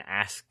has been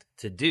asked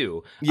to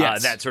do,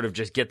 that sort of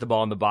just get the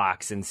ball in the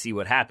box and see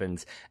what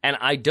happens. And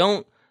I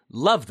don't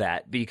love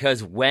that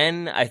because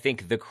when I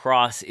think the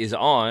cross is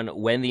on,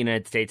 when the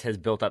United States has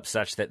built up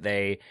such that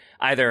they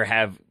either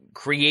have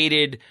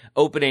created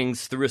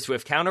openings through a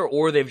swift counter,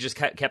 or they've just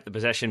kept the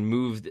possession,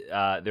 moved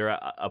their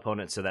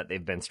opponent so that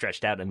they've been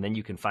stretched out, and then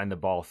you can find the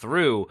ball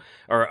through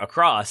or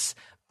across.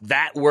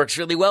 That works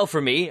really well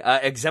for me,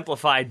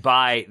 exemplified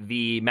by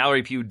the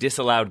Mallory Pugh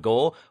disallowed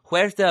goal.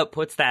 Huerta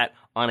puts that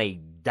on a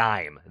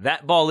dime.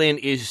 That ball in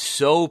is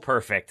so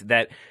perfect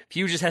that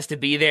Pugh just has to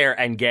be there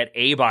and get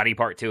a body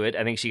part to it.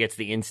 I think she gets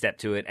the instep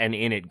to it, and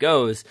in it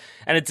goes.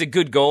 And it's a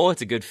good goal.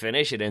 It's a good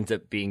finish. It ends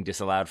up being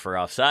disallowed for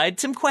offside.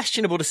 Some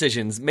questionable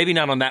decisions. Maybe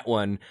not on that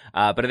one,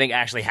 but I think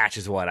Ashley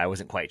Hatch's one. I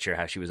wasn't quite sure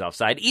how she was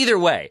offside. Either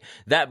way,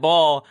 that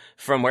ball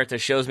from Huerta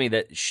shows me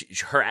that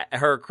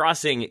her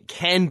crossing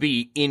can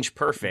be inch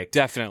perfect.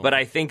 Definitely. But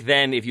I think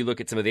then if you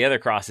look at some of the other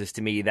crosses,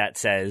 to me, that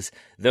says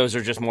those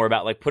are just more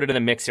about like put it in the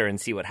mixer and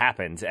see what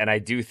happens. And I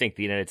do think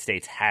the United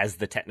States has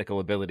the technical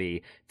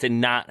ability to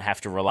not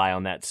have to rely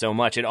on that so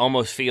much. It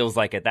almost feels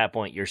like at that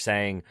point you're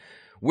saying,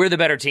 we're the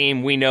better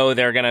team. We know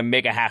they're going to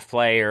make a half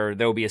play or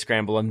there'll be a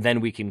scramble, and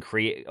then we can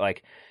create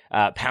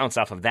pounce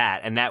off of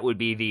that. And that would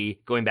be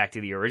going back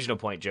to the original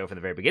point, Joe, from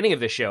the very beginning of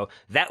this show,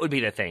 that would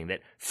be the thing that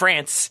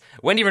France,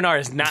 Wendy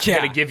Renard is not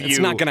going to give you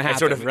not gonna happen, a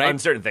sort of right?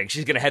 uncertain thing.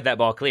 She's going to head that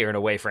ball clear and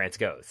away France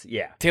goes.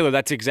 Yeah. Taylor,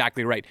 that's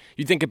exactly right.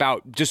 You think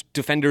about just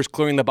defenders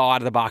clearing the ball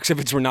out of the box if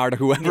it's Renard or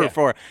whoever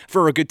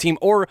for a good team,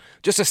 or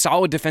just a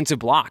solid defensive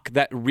block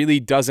that really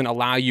doesn't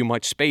allow you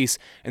much space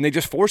and they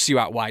just force you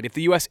out wide. If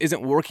the U.S.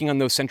 isn't working on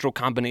those central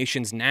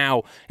combinations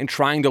now and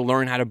trying to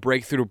learn how to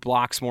break through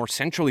blocks more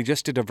centrally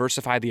just to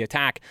diversify the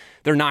attack,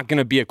 they're not going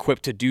to be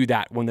equipped to do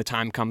that when the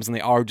time comes, and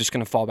they are just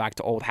going to fall back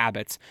to old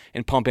habits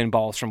and pump in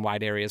balls from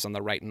wide areas on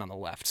the right and on the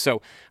left.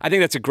 So I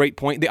think that's a great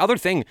point. The other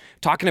thing,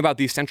 talking about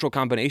these central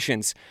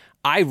combinations,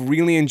 I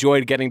really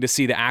enjoyed getting to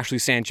see the Ashley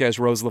Sanchez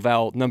Rose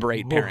Lavelle number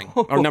 8 pairing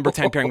or number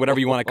 10 pairing, whatever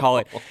you want to call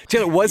it.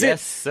 Taylor, was yes,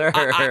 it?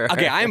 Sir.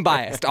 Okay, I'm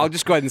biased. I'll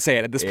just go ahead and say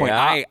it at this point.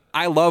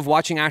 I love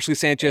watching Ashley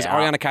Sanchez. Yeah.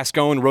 Ariana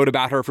Cascone wrote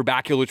about her for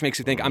Backheel, which makes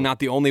you think I'm not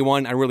the only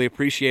one. I really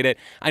appreciate it.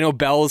 I know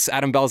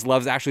Adam Bells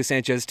loves Ashley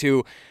Sanchez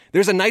too.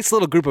 There's a nice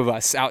little group of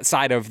us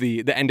outside of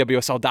the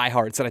NWSL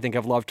diehards that I think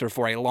have loved her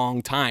for a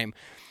long time.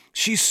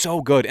 She's so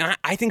good, and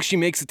I think she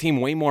makes the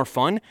team way more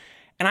fun.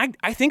 And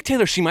I think,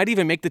 Taylor, she might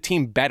even make the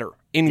team better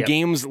in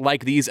games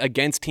like these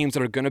against teams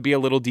that are going to be a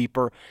little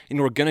deeper and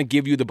who are going to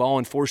give you the ball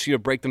and force you to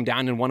break them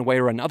down in one way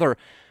or another.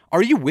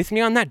 Are you with me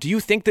on that? Do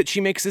you think that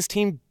she makes this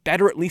team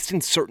better, at least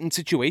in certain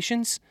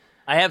situations?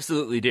 I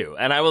absolutely do,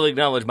 and I will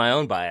acknowledge my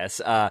own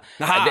bias.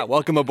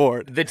 Welcome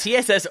aboard. The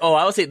TSS,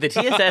 I will say the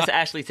TSS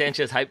Ashley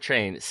Sanchez hype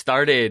train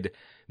started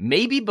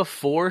maybe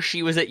before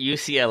she was at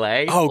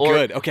UCLA.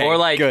 Good. Okay.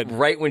 Or good.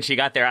 Right when she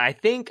got there. I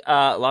think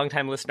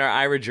longtime listener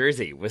Ira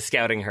Jersey was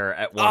scouting her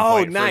at one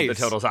point for the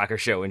Total Soccer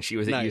Show when she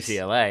was at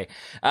UCLA.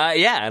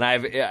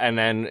 And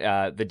then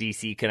the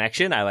DC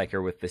connection. I like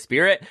her with the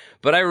Spirit,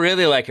 but I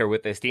really like her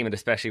with this team, and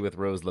especially with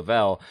Rose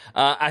Lavelle.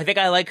 I think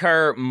I like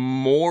her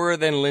more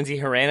than Lindsey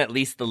Horan, at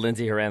least the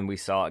Lindsey Horan we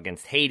saw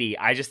against Haiti.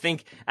 I just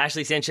think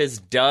Ashley Sanchez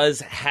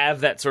does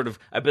have that sort of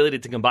ability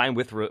to combine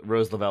with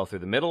Rose Lavelle through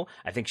the middle.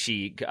 I think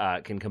she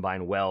can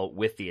combine well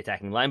with the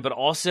attacking line, but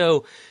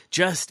also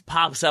just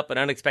pops up in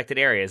unexpected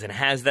areas and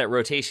has that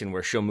rotation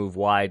where she'll move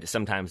wide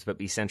sometimes but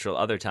be central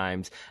other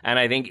times, and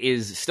I think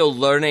is still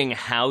learning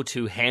how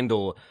to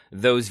handle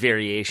those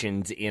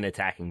variations in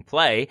attacking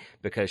play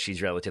because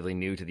she's relatively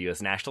new to the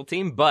U.S. national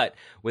team. But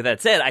with that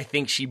said, I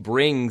think she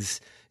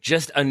brings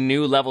just a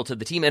new level to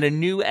the team and a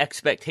new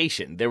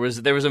expectation. There was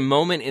a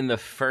moment in the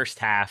first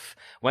half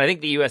when I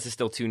think the U.S. is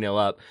still 2-0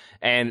 up,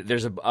 and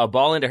there's a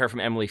ball into her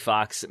from Emily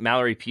Fox.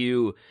 Mallory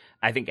Pugh,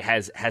 I think,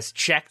 has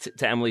checked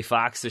to Emily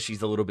Fox, so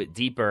she's a little bit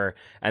deeper,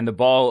 and the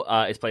ball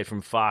is played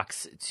from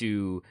Fox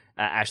to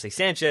Ashley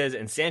Sanchez,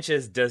 and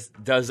Sanchez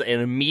does an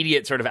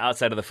immediate sort of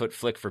outside of the foot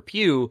flick for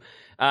Pugh,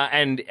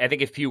 and I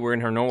think if Pugh were in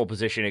her normal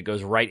position, it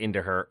goes right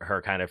into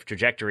her kind of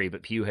trajectory,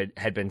 but Pugh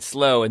had been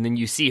slow, and then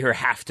you see her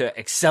have to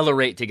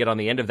accelerate to get on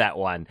the end of that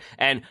one,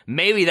 and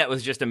maybe that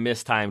was just a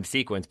mistimed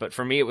sequence, but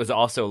for me it was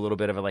also a little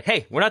bit of a like,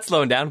 hey, we're not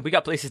slowing down, we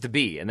got places to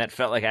be, and that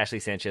felt like Ashley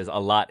Sanchez a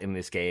lot in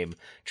this game,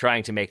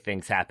 trying to make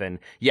things happen.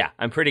 Yeah,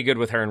 I'm pretty good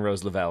with her and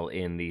Rose Lavelle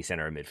in the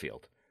center of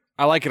midfield.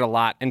 I like it a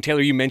lot. And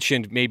Taylor, you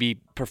mentioned maybe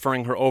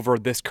preferring her over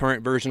this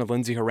current version of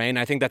Lindsey Horan.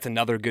 I think that's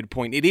another good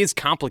point. It is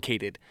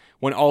complicated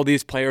when all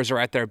these players are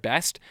at their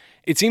best.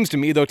 It seems to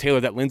me, though, Taylor,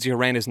 that Lindsey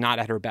Horan is not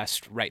at her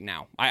best right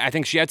now. I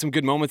think she had some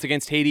good moments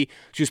against Haiti.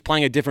 She was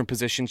playing a different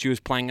position. She was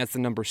playing as the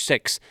number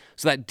 6,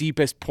 so that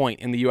deepest point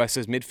in the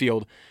U.S.'s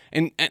midfield.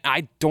 And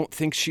I don't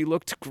think she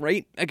looked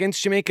great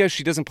against Jamaica.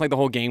 She doesn't play the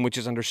whole game, which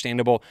is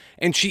understandable.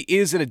 And she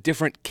is at a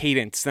different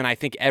cadence than I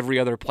think every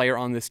other player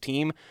on this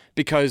team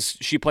because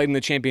she played in the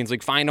Champions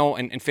League final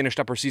and finished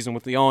up her season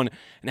with Lyon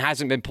and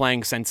hasn't been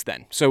playing since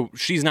then. So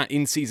she's not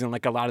in season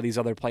like a lot of these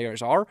other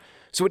players are.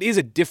 So it is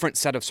a different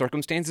set of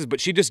circumstances,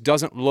 but she just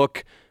doesn't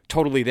look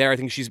totally there. I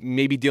think she's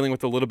maybe dealing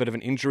with a little bit of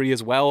an injury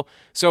as well.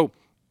 So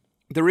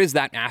there is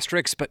that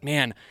asterisk, but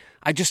man,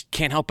 I just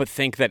can't help but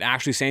think that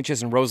Ashley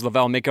Sanchez and Rose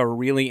Lavelle make a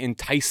really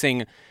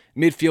enticing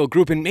midfield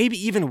group, and maybe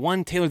even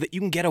one, Taylor, that you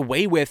can get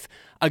away with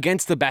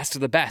against the best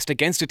of the best,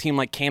 against a team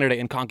like Canada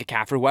in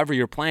CONCACAF or whoever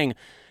you're playing,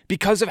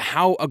 because of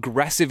how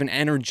aggressive and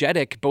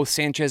energetic both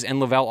Sanchez and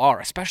Lavelle are,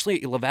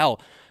 especially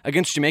Lavelle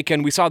against Jamaica,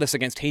 and we saw this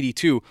against Haiti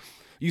too.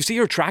 you see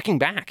her tracking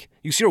back.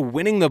 You see her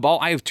winning the ball.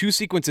 I have 2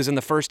 sequences in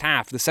the first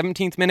half, the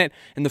 17th minute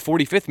and the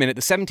 45th minute,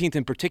 the 17th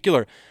in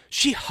particular.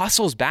 She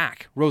hustles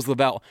back, Rose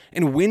Lavelle,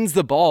 and wins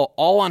the ball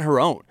all on her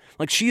own.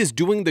 Like, she is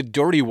doing the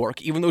dirty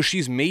work, even though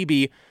she's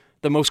maybe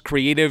the most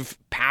creative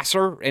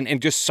passer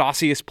and just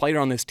sauciest player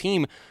on this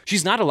team.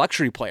 She's not a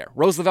luxury player.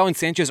 Rose Lavelle and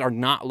Sanchez are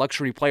not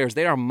luxury players.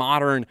 They are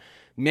modern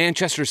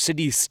Manchester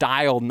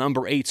City-style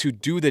number 8s who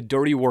do the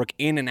dirty work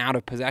in and out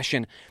of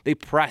possession. They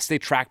press, they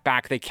track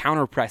back, they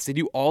counter-press, they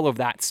do all of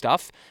that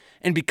stuff.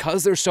 And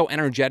because they're so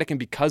energetic and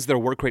because their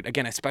work rate,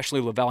 again, especially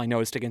Lavelle, I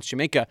noticed against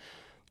Jamaica,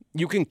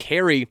 you can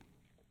carry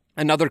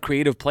another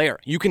creative player.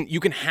 You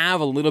can have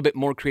a little bit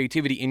more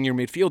creativity in your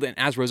midfield and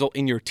as a result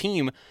in your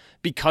team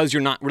because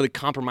you're not really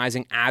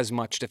compromising as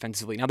much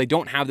defensively. Now, they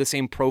don't have the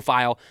same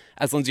profile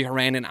as Lindsey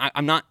Horan, and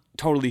I'm not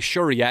totally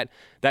sure yet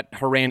that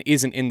Horan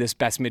isn't in this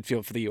best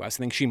midfield for the U.S. I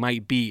think she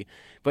might be.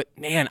 But,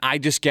 man, I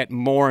just get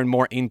more and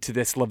more into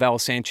this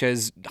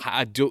Lavelle-Sanchez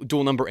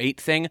dual number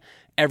 8 thing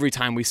every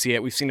time we see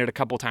it. We've seen it a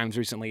couple times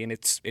recently, and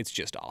it's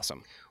just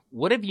awesome.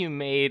 What have you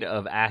made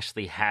of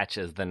Ashley Hatch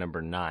as the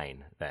number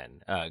 9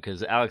 then?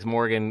 Because Alex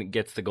Morgan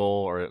gets the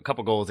goal, or a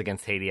couple goals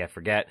against Haiti, I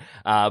forget.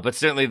 But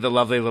certainly the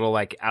lovely little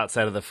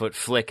outside of the foot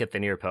flick at the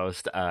near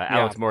post.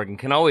 Alex Morgan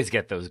can always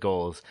get those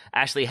goals.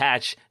 Ashley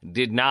Hatch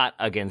did not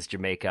against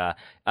Jamaica.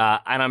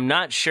 And I'm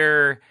not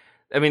sure.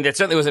 I mean, that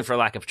certainly wasn't for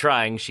lack of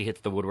trying. She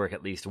hits the woodwork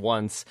at least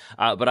once.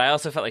 But I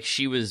also felt like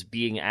she was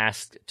being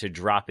asked to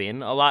drop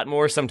in a lot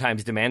more,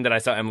 sometimes demanded. I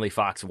saw Emily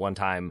Fox one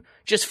time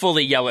just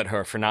fully yell at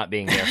her for not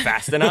being there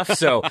fast enough.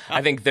 So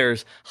I think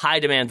there's high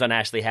demands on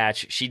Ashley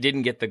Hatch. She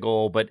didn't get the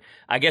goal, but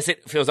I guess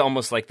it feels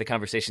almost like the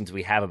conversations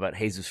we have about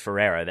Jesus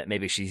Ferreira, that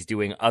maybe she's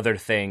doing other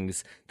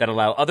things that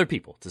allow other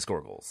people to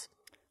score goals.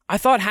 I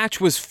thought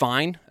Hatch was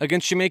fine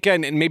against Jamaica,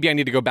 and maybe I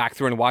need to go back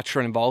through and watch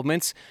her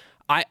involvements.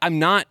 I'm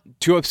not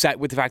too upset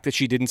with the fact that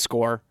she didn't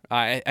score.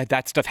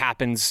 That stuff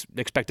happens,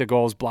 expected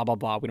goals, blah, blah,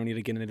 blah. We don't need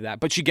to get into that.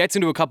 But she gets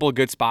into a couple of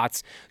good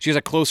spots. She has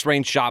a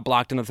close-range shot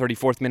blocked in the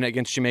 34th minute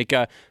against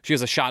Jamaica. She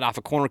has a shot off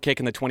a corner kick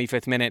in the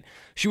 25th minute.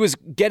 She was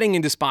getting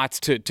into spots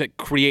to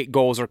create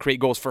goals or create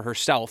goals for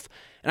herself.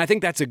 And I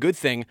think that's a good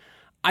thing.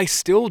 I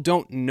still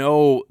don't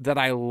know that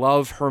I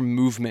love her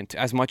movement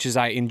as much as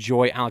I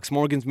enjoy Alex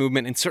Morgan's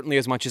movement, and certainly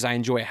as much as I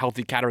enjoy a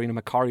healthy Catarina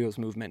Macario's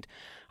movement.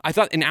 I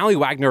thought, and Ali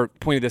Wagner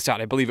pointed this out,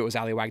 I believe it was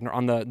Ali Wagner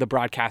on the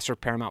broadcaster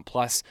Paramount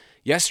Plus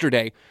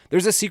yesterday.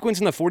 There's a sequence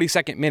in the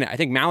 42nd minute. I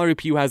think Mallory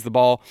Pugh has the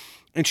ball,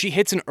 and she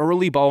hits an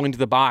early ball into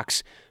the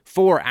box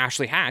for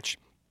Ashley Hatch.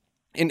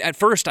 And at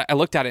first, I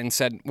looked at it and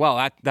said,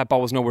 well, that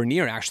ball was nowhere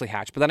near Ashley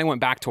Hatch. But then I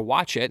went back to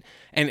watch it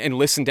and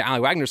listened to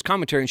Ali Wagner's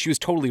commentary, and she was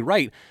totally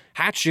right.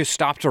 Hatch just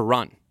stopped her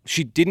run.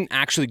 She didn't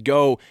actually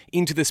go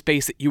into the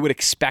space that you would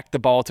expect the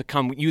ball to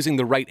come using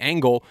the right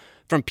angle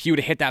from Pugh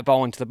to hit that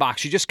ball into the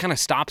box. She just kind of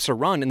stops her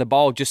run, and the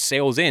ball just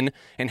sails in,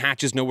 and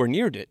Hatch is nowhere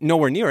near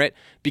it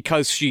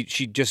because she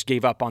just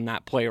gave up on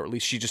that play, or at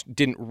least she just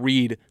didn't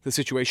read the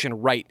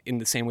situation right in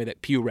the same way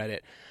that Pugh read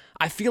it.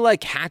 I feel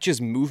like Hatch's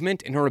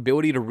movement and her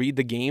ability to read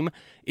the game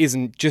is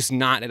just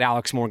not at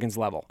Alex Morgan's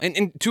level.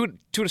 And to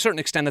a certain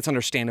extent, that's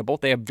understandable.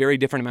 They have very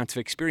different amounts of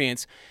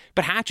experience.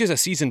 But Hatch is a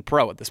seasoned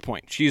pro at this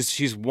point.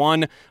 She's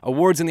won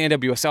awards in the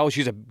NWSL.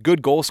 She's a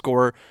good goal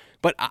scorer.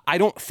 But I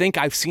don't think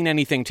I've seen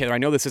anything, Taylor. I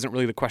know this isn't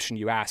really the question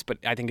you asked, but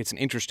I think it's an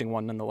interesting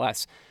one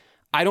nonetheless.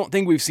 I don't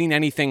think we've seen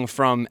anything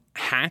from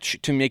Hatch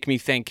to make me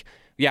think,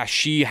 yeah,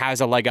 she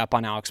has a leg up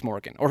on Alex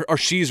Morgan, or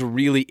she's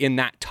really in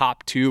that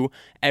top 2,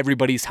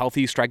 everybody's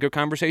healthy striker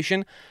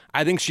conversation.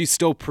 I think she's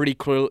still pretty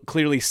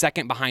clearly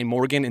second behind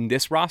Morgan in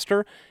this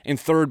roster, and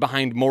third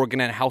behind Morgan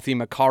and a healthy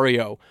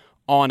Macario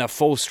on a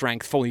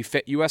full-strength, fully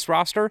fit U.S.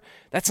 roster.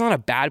 That's not a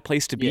bad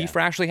place to be for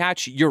Ashley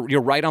Hatch. You're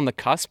right on the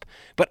cusp,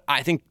 but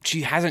I think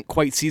she hasn't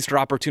quite seized her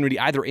opportunity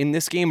either in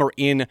this game or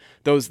in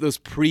those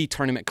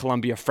pre-tournament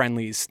Colombia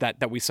friendlies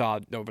that we saw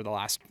over the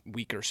last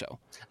week or so.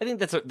 I think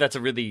that's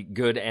a really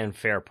good and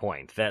fair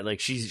point. That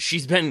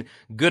she's been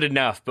good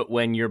enough, but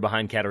when you're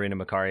behind Catarina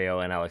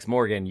Macario and Alex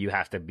Morgan, you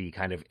have to be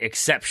kind of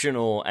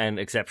exceptional and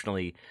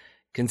exceptionally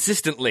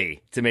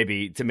consistently to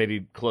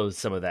maybe close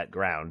some of that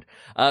ground.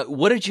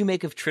 What did you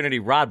make of Trinity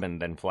Rodman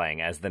then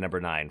playing as the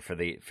number 9 for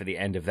the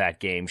end of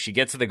that game? She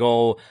gets to the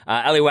goal.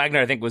 Ali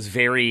Wagner, I think, was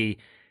very,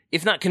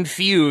 if not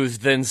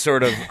confused, then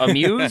sort of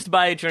amused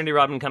by Trinity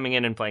Rodman coming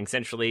in and playing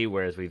centrally,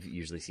 whereas we've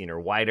usually seen her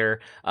wider.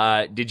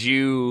 Did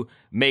you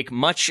make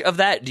much of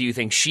that? Do you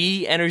think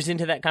she enters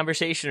into that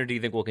conversation, or do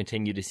you think we'll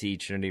continue to see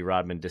Trinity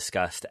Rodman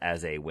discussed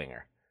as a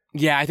winger?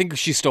 Yeah, I think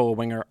she's still a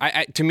winger.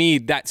 To me,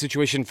 that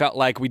situation felt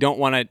like we don't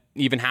want to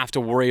even have to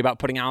worry about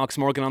putting Alex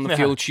Morgan on the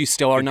field. She's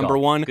still our number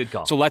 1. Good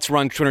call. So let's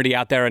run Trinity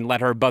out there and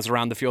let her buzz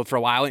around the field for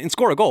a while and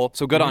score a goal.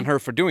 So good on her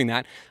for doing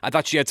that. I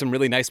thought she had some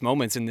really nice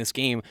moments in this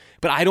game.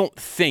 But I don't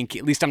think,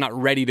 at least I'm not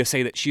ready to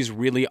say that she's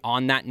really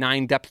on that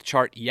 9 depth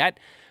chart yet.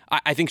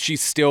 I think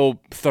she's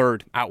still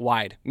third out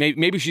wide.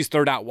 Maybe she's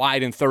third out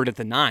wide and third at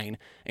the 9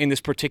 in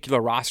this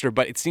particular roster.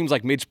 But it seems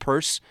like Midge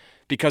Purce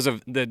because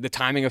of the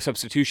timing of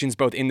substitutions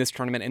both in this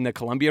tournament and the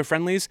Colombia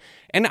friendlies.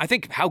 And I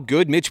think how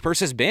good Midge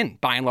Purce has been,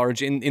 by and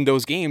large, in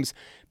those games.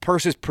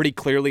 Purce is pretty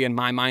clearly, in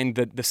my mind,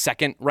 the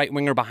second right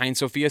winger behind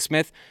Sophia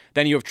Smith.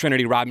 Then you have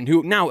Trinity Rodman,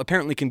 who now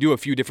apparently can do a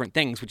few different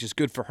things, which is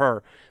good for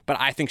her. But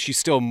I think she's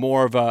still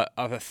more of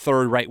a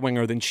third right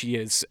winger than she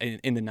is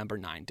in the number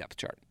 9 depth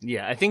chart.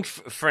 Yeah, I think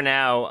for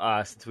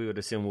now, since we would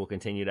assume we'll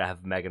continue to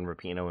have Megan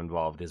Rapinoe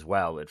involved as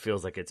well, it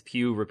feels like it's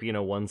Pugh,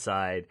 Rapinoe one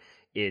side,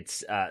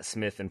 it's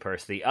Smith and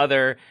Purce the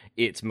other,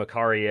 it's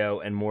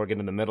Macario and Morgan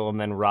in the middle,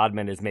 and then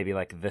Rodman is maybe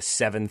like the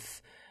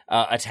 7th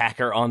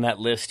attacker on that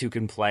list who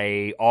can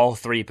play all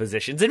 3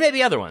 positions and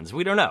maybe other ones.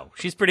 We don't know.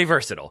 She's pretty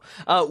versatile.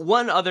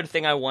 One other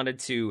thing I wanted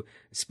to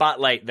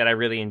spotlight that I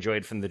really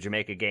enjoyed from the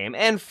Jamaica game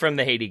and from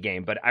the Haiti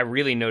game, but I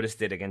really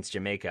noticed it against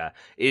Jamaica,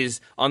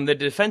 is on the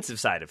defensive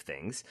side of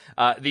things.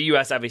 The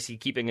U.S. obviously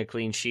keeping a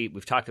clean sheet.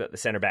 We've talked about the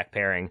center back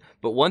pairing,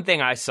 but one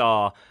thing I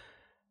saw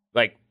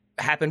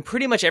happened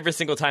pretty much every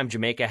single time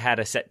Jamaica had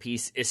a set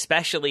piece,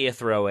 especially a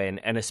throw-in,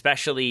 and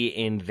especially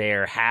in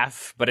their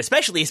half, but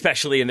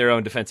especially in their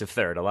own defensive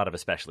third. A lot of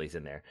especiallys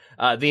in there.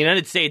 The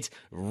United States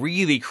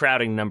really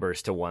crowding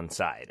numbers to one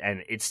side.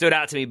 And it stood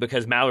out to me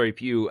because Mallory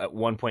Pugh, at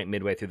one point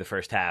midway through the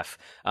first half,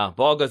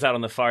 ball goes out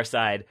on the far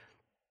side,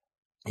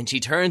 and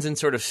she turns and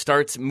sort of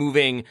starts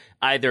moving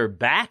either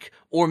back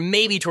or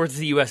maybe towards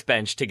the U.S.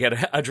 bench to get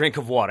a drink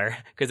of water,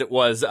 because it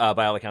was,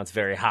 by all accounts,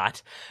 very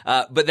hot.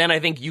 But then I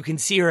think you can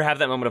see her have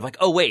that moment of like,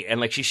 oh, wait, and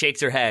like she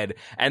shakes her head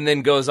and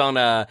then goes on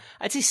I'd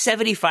say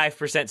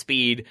 75%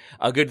 speed,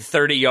 a good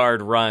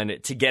 30-yard run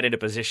to get into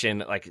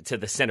position like to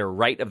the center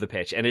right of the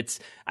pitch. And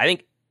I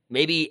think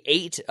maybe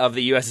 8 of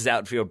the U.S.'s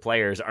outfield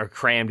players are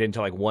crammed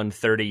into like one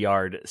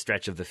 30-yard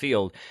stretch of the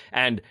field.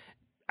 And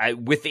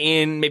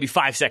within maybe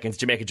 5 seconds,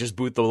 Jamaica just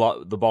boot the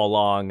ball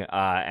long,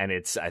 and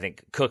I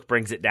think Cook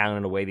brings it down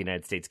in a way the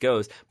United States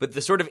goes. But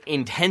the sort of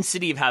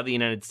intensity of how the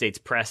United States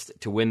pressed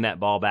to win that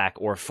ball back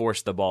or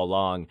force the ball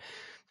long,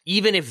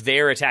 even if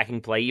they're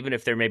attacking play, even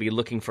if they're maybe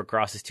looking for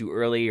crosses too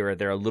early or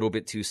they're a little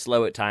bit too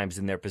slow at times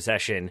in their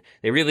possession,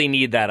 they really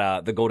need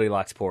that the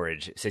Goldilocks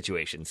porridge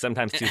situation.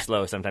 Sometimes too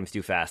slow, sometimes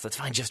too fast. Let's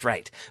find just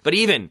right. But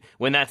even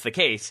when that's the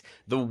case,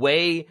 the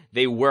way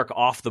they work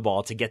off the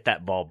ball to get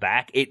that ball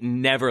back, it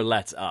never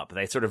lets up.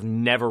 They sort of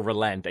never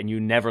relent, and you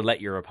never let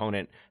your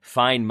opponent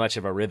find much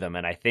of a rhythm.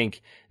 And I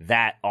think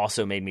that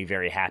also made me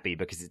very happy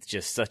because it's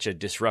just such a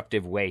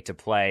disruptive way to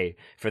play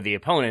for the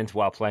opponent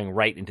while playing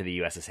right into the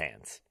U.S.'s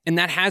hands. And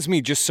that has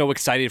me just so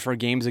excited for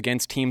games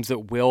against teams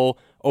that will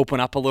open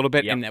up a little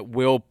bit and that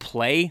will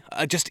play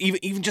just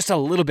even just a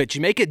little bit.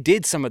 Jamaica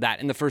did some of that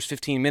in the first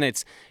 15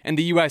 minutes, and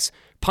the U.S.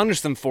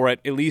 punished them for it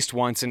at least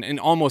once and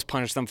almost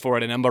punished them for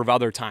it a number of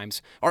other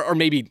times. Or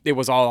maybe it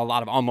was a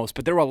lot of almost,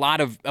 but there were a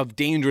lot of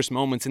dangerous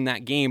moments in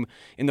that game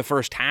in the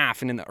first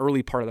half and in the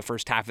early part of the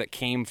first half that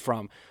came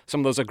from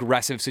some of those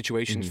aggressive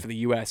situations for the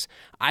U.S.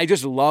 I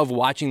just love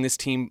watching this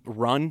team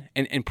run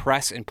and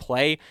press and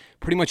play.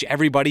 Pretty much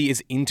everybody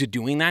is into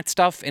doing that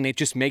stuff, and it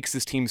just makes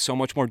this team so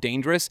much more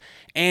dangerous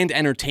and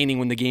entertaining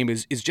when the game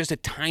is just a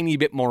tiny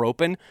bit more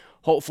open.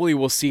 Hopefully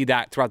we'll see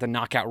that throughout the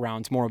knockout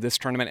rounds, more of this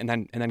tournament,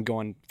 and then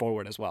going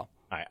forward as well.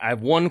 All right, I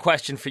have one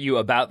question for you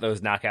about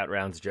those knockout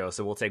rounds, Joe.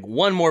 So we'll take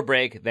one more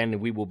break, then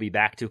we will be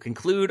back to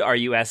conclude our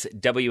US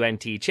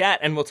WNT chat,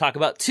 and we'll talk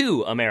about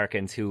 2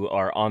 Americans who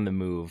are on the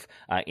move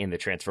in the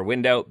transfer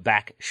window.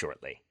 Back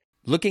shortly.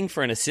 Looking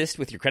for an assist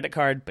with your credit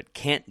card but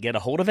can't get a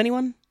hold of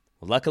anyone?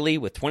 Well, luckily,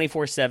 with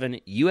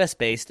 24/7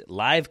 US-based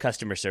live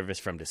customer service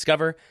from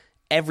Discover,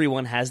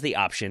 everyone has the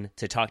option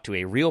to talk to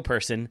a real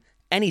person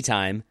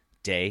anytime,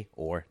 day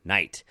or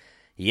night.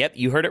 Yep,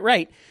 you heard it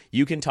right.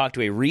 You can talk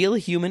to a real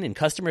human in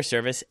customer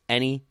service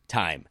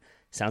anytime.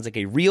 Sounds like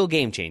a real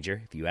game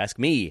changer, if you ask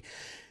me.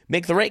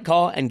 Make the right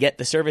call and get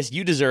the service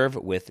you deserve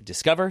with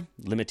Discover.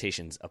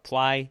 Limitations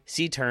apply.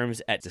 See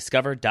terms at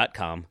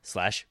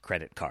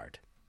discover.com/creditcard.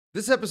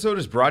 This episode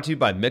is brought to you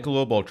by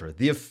Michelob Ultra,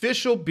 the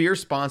official beer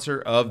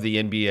sponsor of the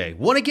NBA.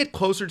 Want to get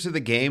closer to the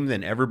game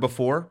than ever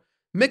before?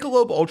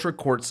 Michelob Ultra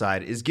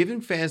Courtside is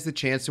giving fans the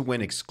chance to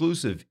win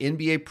exclusive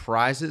NBA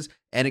prizes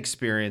and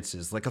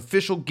experiences like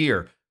official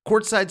gear,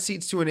 courtside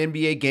seats to an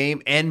NBA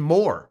game, and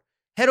more.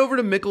 Head over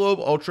to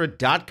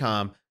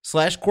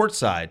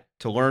MichelobUltra.com/courtside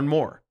to learn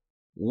more.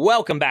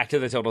 Welcome back to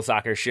the Total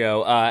Soccer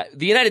Show.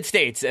 The United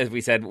States, as we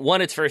said,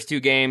 won its first 2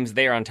 games.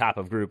 They are on top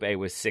of Group A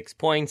with 6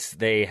 points.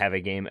 They have a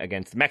game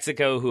against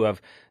Mexico, who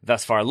have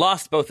thus far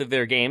lost both of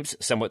their games,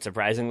 somewhat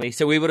surprisingly.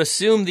 So we would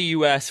assume the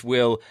U.S.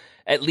 will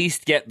at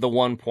least get the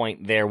 1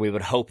 point there. We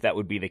would hope that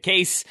would be the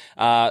case.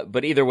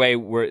 But either way,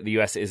 the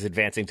U.S. is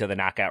advancing to the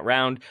knockout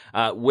round,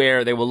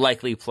 where they will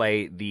likely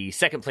play the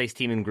second-place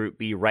team in Group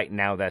B. Right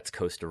now, that's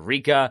Costa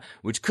Rica,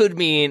 which could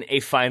mean a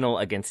final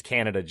against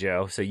Canada,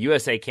 Joe. So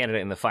USA, Canada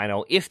in the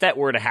final. If that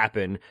were to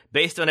happen,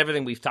 based on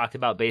everything we've talked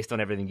about, based on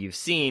everything you've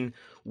seen,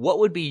 what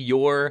would be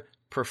your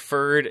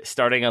preferred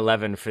starting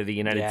 11 for the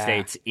United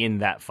States in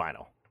that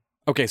final?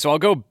 Okay, so I'll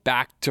go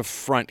back to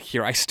front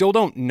here. I still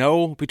don't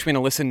know between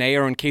Alyssa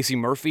Naeher and Casey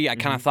Murphy. I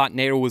kind of thought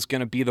Naeher was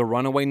going to be the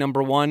runaway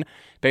number 1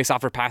 based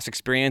off her past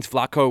experience.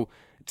 Vlatko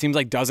It seems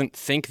like doesn't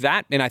think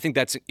that, and I think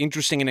that's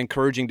interesting and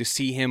encouraging to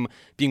see him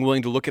being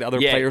willing to look at other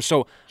players.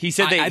 So he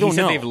said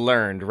they've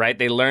learned, right?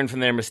 They learned from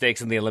their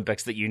mistakes in the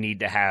Olympics that you need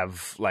to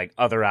have like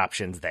other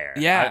options there.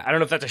 Yeah, I don't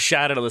know if that's a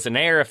shot at Alyssa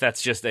Naeher, if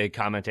that's just a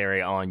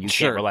commentary on you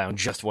can't rely on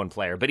just one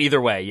player. But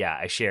either way, yeah,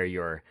 I share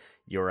your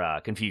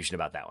confusion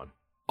about that one.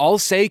 I'll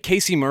say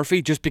Casey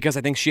Murphy just because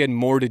I think she had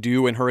more to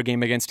do in her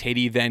game against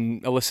Haiti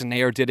than Alyssa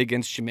Naeher did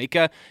against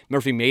Jamaica.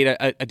 Murphy made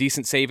a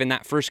decent save in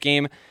that first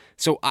game.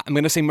 So I'm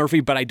going to say Murphy,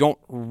 but I don't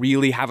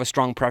really have a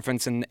strong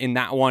preference in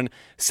that one.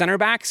 Center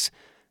backs,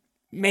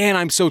 man,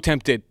 I'm so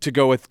tempted to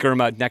go with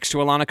Girma next to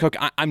Alana Cook.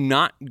 I'm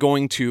not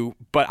going to,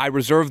 but I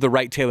reserve the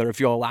right, Taylor, if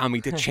you'll allow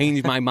me to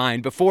change my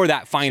mind before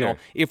that final,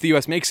 if the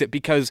U.S. makes it,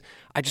 because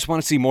I just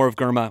want to see more of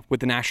Girma with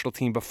the national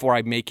team before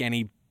I make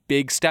any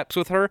big steps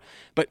with her.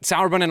 But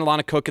Sauerbrunn and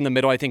Alana Cook in the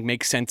middle, I think,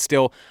 makes sense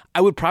still. I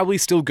would probably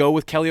still go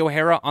with Kelly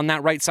O'Hara on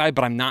that right side,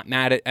 but I'm not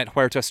mad at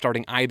Huerta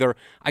starting either.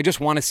 I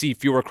just want to see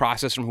fewer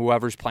crosses from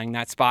whoever's playing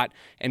that spot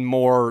and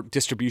more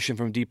distribution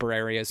from deeper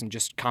areas and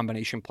just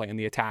combination play in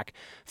the attack.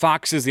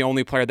 Fox is the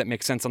only player that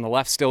makes sense on the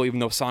left still, even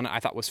though Sana I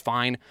thought was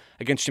fine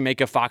against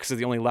Jamaica. Fox is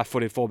the only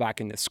left-footed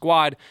fullback in this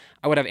squad.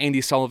 I would have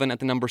Andy Sullivan at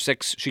the number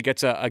 6. She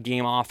gets a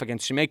game off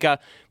against Jamaica,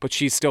 but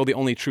she's still the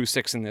only true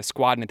 6 in this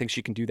squad, and I think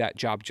she can do that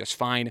job just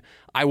fine.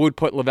 I would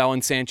put Lavelle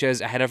and Sanchez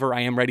ahead of her.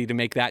 I am ready to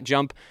make that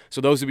jump. So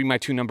those would be my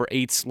two number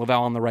 8s,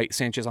 Lavelle on the right,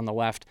 Sanchez on the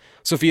left.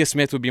 Sophia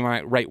Smith would be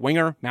my right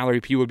winger.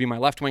 Mallory Pugh would be my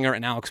left winger,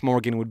 and Alex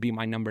Morgan would be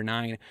my number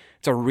 9.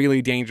 It's a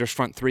really dangerous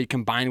front 3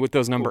 combined with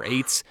those number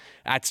 8s.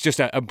 That's just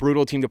a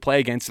brutal team to play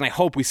against, and I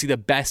hope we see the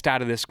best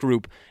out of this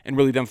group and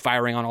really them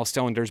firing on all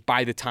cylinders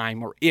by the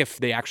time or if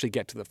they actually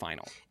get to the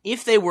final.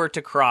 If they were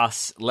to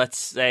cross, let's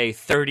say,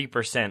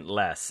 30%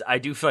 less, I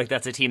do feel like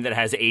that's a team that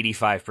has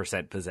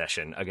 85%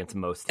 possession against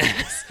most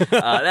teams.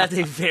 That's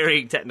a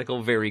very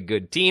technical, very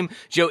good team.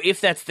 Joe,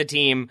 if that's the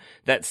team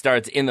that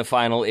starts in the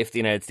final, if the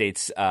United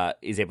States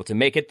is able to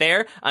make it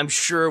there, I'm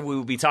sure we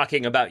will be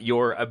talking about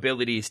your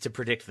abilities to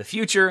predict the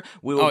future.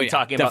 We will be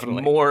talking definitely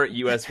about more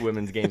U.S.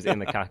 women's games in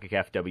the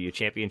CONCACAF W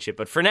Championship.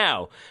 But for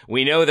now,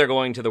 we know they're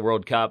going to the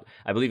World Cup.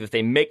 I believe if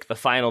they make the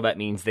final, that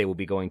means they will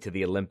be going to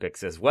the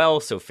Olympics as well.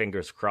 So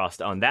fingers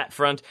crossed on that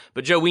front.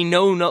 But Joe, we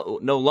no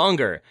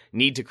longer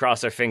need to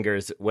cross our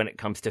fingers when it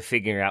comes to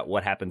figuring out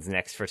what happens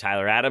next for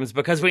Tyler Adams,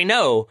 because we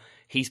know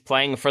he's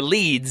playing for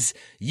Leeds.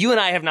 You and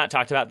I have not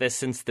talked about this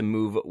since the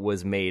move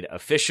was made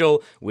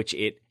official, which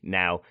it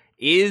now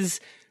is.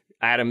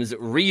 Adams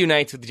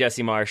reunites with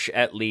Jesse Marsch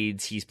at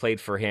Leeds. He's played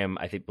for him,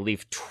 I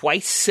believe,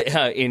 twice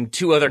in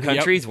 2 other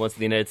countries, once in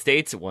the United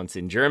States, once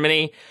in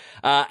Germany.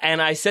 And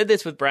I said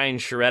this with Brian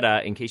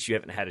Sciaretta, in case you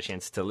haven't had a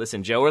chance to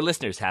listen, Joe, or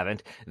listeners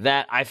haven't,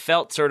 that I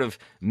felt sort of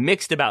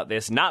mixed about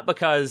this, not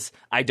because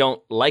I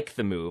don't like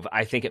the move.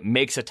 I think it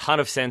makes a ton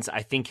of sense.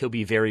 I think he'll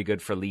be very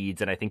good for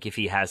Leeds, and I think if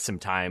he has some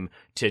time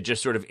to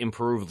just sort of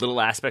improve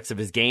little aspects of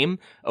his game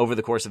over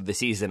the course of the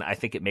season, I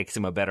think it makes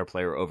him a better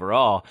player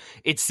overall.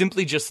 It's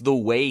simply just the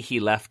way he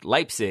left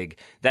Leipzig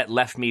that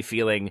left me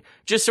feeling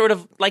just sort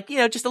of like,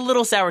 just a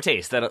little sour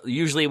taste, that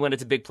usually when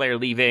it's a big player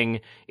leaving,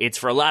 it's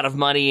for a lot of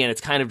money and it's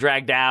kind of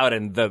dragged out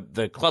and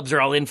the clubs are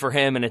all in for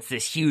him and it's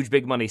this huge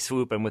big money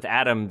swoop. And with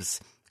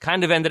Adams,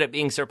 kind of ended up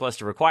being surplus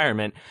to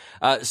requirement.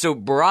 So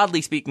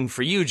broadly speaking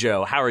for you,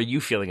 Joe, how are you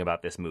feeling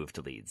about this move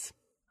to Leeds?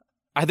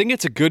 I think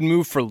it's a good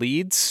move for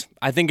Leeds.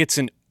 I think it's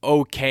an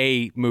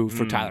okay move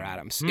for Tyler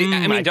Adams.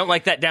 I don't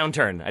like that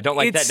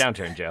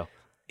downturn. Joe.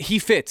 He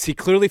fits. He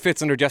clearly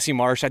fits under Jesse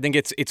Marsch. I think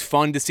it's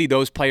fun to see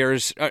those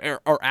players,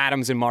 or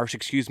Adams and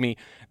Marsch,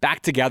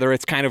 back together.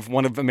 It's kind of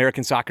one of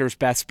American soccer's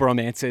best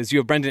romances. You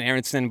have Brendan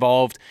Aronson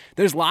involved.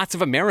 There's lots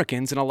of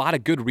Americans and a lot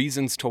of good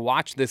reasons to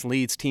watch this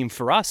Leeds team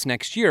for us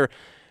next year.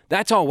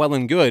 That's all well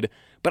and good.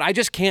 But I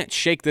just can't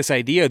shake this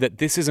idea that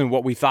this isn't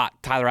what we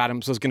thought Tyler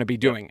Adams was going to be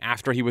doing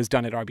after he was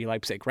done at RB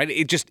Leipzig, right?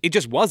 It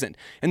just wasn't.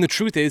 And the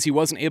truth is he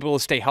wasn't able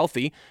to stay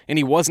healthy, and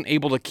he wasn't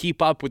able to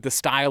keep up with the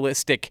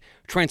stylistic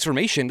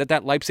transformation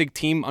that Leipzig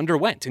team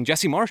underwent. And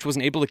Jesse Marsch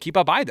wasn't able to keep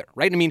up either,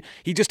 right? I mean,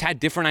 he just had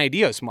different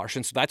ideas, Marsch,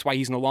 and so that's why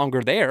he's no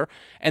longer there.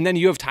 And then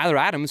you have Tyler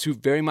Adams, who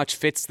very much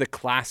fits the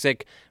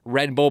classic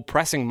Red Bull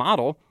pressing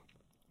model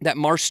that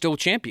Marsch still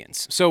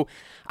champions. So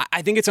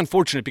I think it's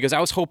unfortunate because I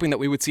was hoping that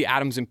we would see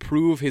Adams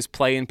improve his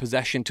play in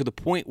possession to the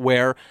point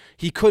where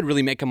he could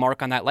really make a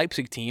mark on that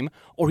Leipzig team,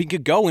 or he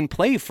could go and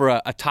play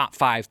for a top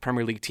 5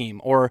 Premier League team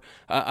or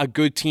a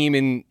good team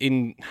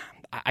in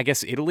I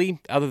guess Italy.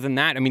 Other than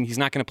that, I mean, he's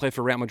not going to play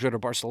for Real Madrid or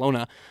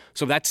Barcelona.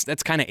 So that's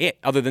kind of it,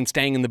 other than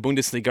staying in the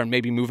Bundesliga and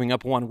maybe moving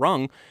up one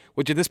rung,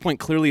 which at this point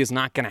clearly is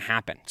not going to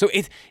happen. So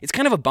it's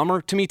kind of a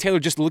bummer to me, Taylor,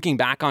 just looking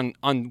back on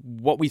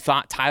what we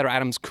thought Tyler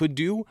Adams could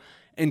do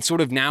and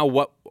sort of now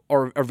what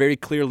are very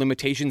clear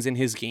limitations in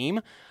his game.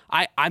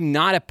 I'm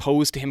not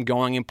opposed to him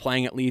going and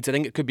playing at Leeds. I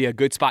think it could be a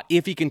good spot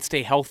if he can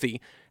stay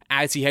healthy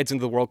as he heads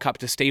into the World Cup,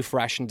 to stay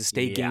fresh and to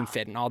stay game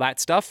fit and all that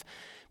stuff.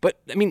 But,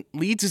 I mean,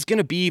 Leeds is going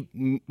to be,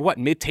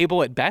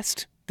 mid-table at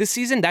best this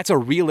season? That's a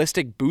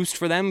realistic boost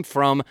for them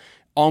from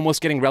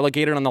almost getting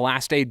relegated on the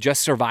last day,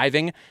 just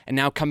surviving, and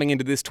now coming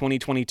into this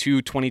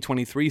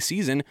 2022-2023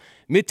 season,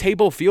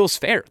 mid-table feels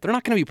fair. They're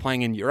not going to be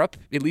playing in Europe,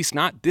 at least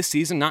not this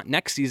season, not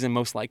next season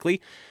most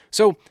likely.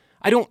 So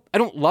I don't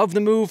love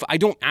the move. I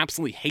don't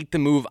absolutely hate the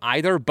move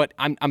either, but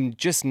I'm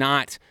just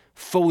not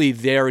fully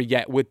there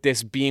yet with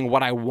this being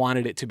what I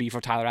wanted it to be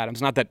for Tyler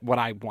Adams. Not that what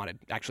I wanted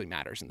actually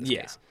matters in this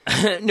case.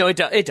 No, it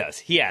does.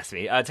 He asked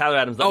me. Tyler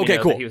Adams let me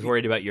know that he was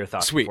worried about your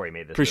thoughts before he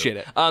made this Appreciate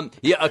move.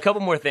 it. A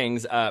couple more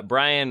things.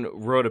 Brian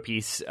wrote a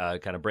piece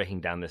kind of breaking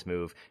down this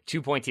move.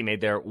 2 points he made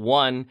there.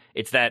 One,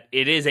 it's that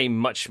it is a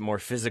much more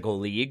physical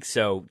league.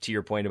 So to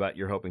your point about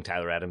you're hoping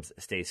Tyler Adams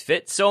stays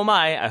fit, so am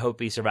I. I hope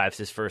he survives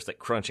his first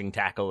crunching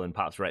tackle and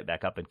pops right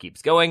back up and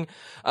keeps going.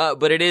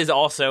 But it is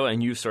also,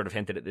 and you sort of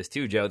hinted at this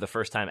too, Joe, the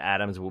first time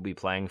Adams will be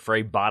playing for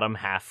a bottom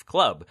half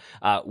club.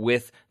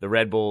 With the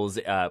Red Bulls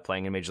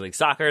playing in Major League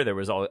Soccer, there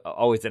was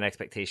always an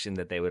expectation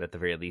that they would at the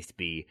very least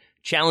be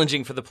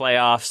challenging for the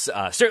playoffs,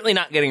 certainly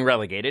not getting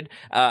relegated.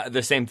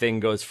 The same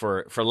thing goes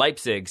for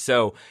Leipzig.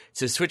 So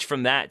to switch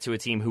from that to a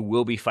team who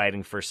will be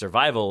fighting for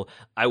survival,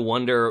 I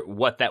wonder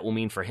what that will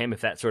mean for him,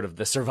 if that sort of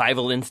the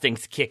survival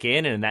instincts kick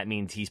in and that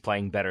means he's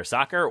playing better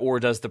soccer, or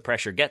does the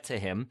pressure get to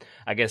him?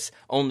 I guess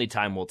only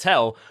time will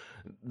tell.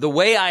 The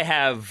way I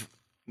have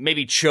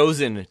maybe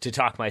chosen to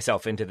talk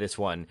myself into this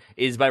one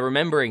is by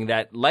remembering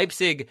that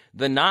Leipzig,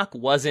 the knock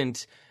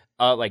wasn't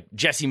like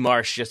Jesse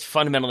Marsch just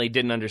fundamentally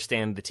didn't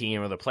understand the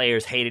team or the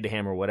players hated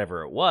him or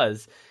whatever it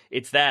was.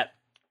 It's that,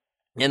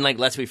 and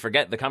lest we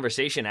forget, the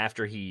conversation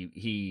after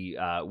he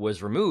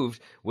was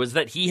removed was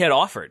that he had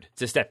offered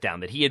to step down,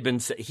 that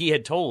he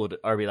had told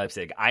RB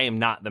Leipzig, I am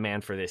not the man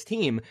for this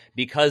team,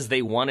 because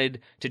they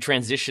wanted to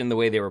transition the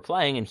way they were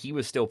playing, and he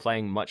was still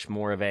playing much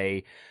more of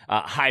a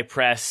high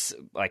press,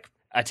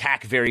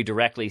 attack very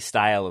directly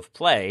style of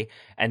play,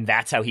 and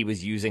that's how he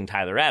was using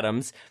Tyler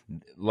Adams.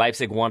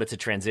 Leipzig wanted to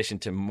transition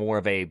to more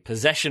of a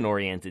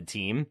possession-oriented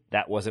team.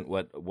 That wasn't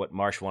what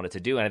Marsch wanted to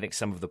do, and I think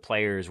some of the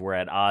players were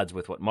at odds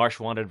with what Marsch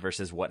wanted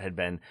versus what had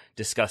been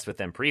discussed with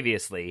them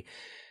previously.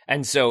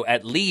 And so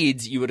at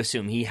Leeds, you would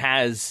assume he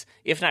has,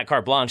 if not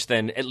carte blanche,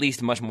 then at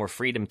least much more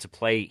freedom to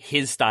play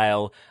his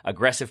style,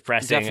 aggressive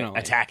pressing,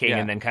 attacking,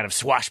 and then kind of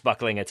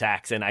swashbuckling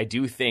attacks. And I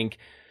do think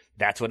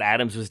that's what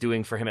Adams was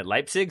doing for him at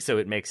Leipzig, so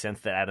it makes sense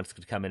that Adams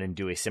could come in and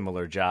do a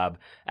similar job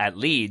at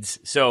Leeds.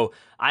 So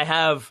I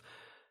have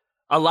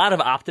a lot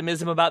of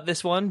optimism about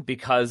this one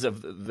because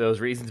of those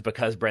reasons,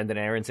 because Brendan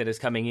Aronson is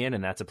coming in,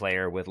 and that's a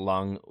player with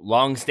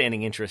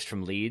long-standing interest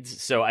from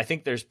Leeds. So I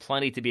think there's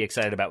plenty to be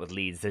excited about with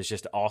Leeds. There's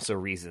just also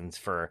reasons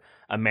for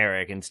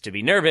Americans to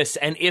be nervous.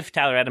 And if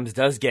Tyler Adams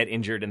does get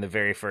injured in the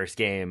very first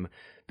game,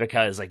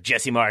 because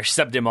Jesse Marsch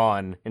subbed him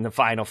on in the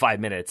final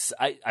 5 minutes,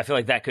 I feel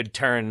like that could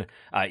turn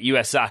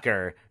U.S.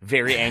 soccer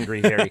very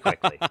angry very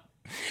quickly.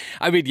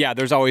 I mean, yeah,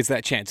 there's always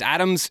that chance.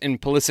 Adams and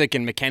Pulisic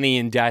and McKennie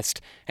and Dest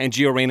and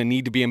Gio Reyna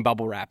need to be in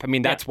bubble wrap. I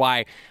mean, that's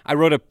why I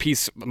wrote a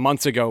piece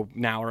months ago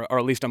now, or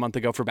at least a month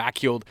ago for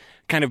Backfield,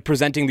 kind of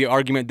presenting the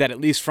argument that at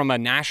least from a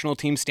national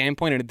team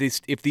standpoint,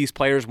 and if these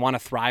players want to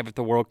thrive at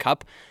the World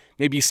Cup,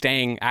 maybe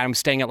Adams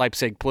staying at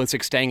Leipzig,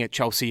 Pulisic staying at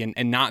Chelsea,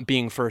 and not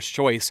being first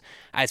choice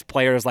as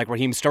players like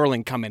Raheem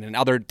Sterling come in and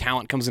other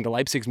talent comes into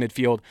Leipzig's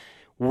midfield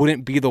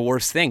wouldn't be the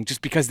worst thing,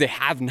 just because they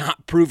have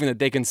not proven that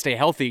they can stay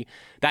healthy.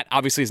 That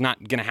obviously is not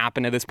going to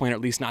happen at this point, or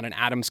at least not in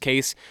Adams'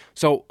 case.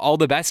 So all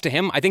the best to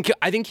him. I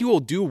think he will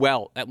do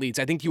well at Leeds.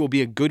 I think he will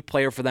be a good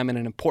player for them and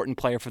an important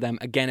player for them,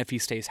 again, if he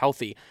stays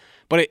healthy.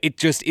 But it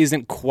just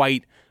isn't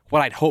quite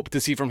what I'd hoped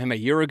to see from him a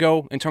year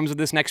ago in terms of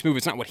this next move.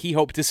 It's not what he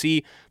hoped to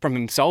see from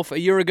himself a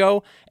year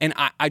ago. And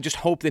I just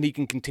hope that he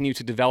can continue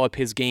to develop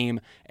his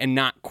game and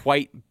not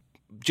quite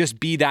just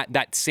be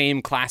that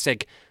same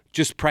classic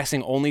just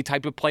pressing only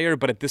type of player.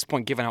 But at this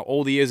point, given how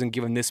old he is and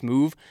given this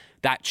move,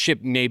 that ship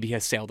maybe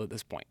has sailed at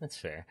this point. That's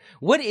fair.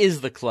 What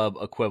is the club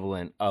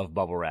equivalent of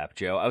bubble wrap,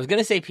 Joe? I was going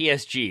to say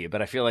PSG, but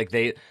I feel like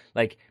they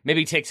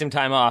maybe take some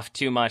time off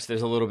too much.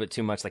 There's a little bit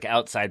too much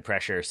outside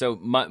pressure. So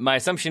my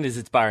assumption is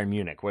it's Bayern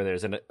Munich, where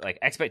there's an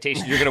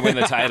expectation you're going to win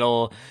the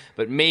title,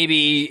 but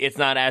maybe it's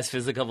not as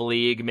physical of a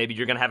league. Maybe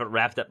you're going to have it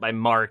wrapped up by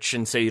March,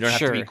 and so you don't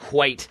have to be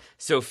quite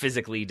so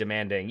physically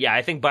demanding. Yeah,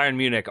 I think Bayern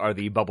Munich are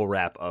the bubble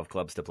wrap of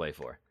clubs to play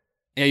for.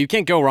 Yeah, you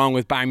can't go wrong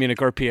with Bayern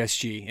Munich or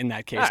PSG in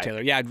that case,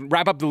 Taylor. Yeah,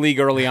 wrap up the league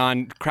early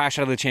on, crash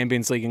out of the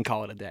Champions League, and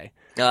call it a day.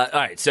 All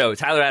right, so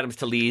Tyler Adams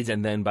to Leeds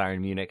and then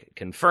Bayern Munich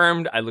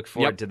confirmed. I look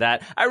forward to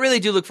that. I really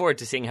do look forward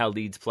to seeing how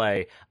Leeds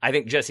play. I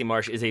think Jesse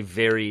Marsch is a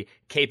very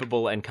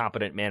capable and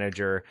competent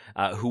manager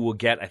who will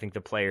get, I think,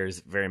 the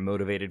players very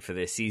motivated for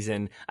this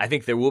season. I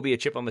think there will be a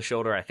chip on the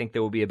shoulder. I think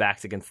there will be a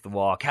backs against the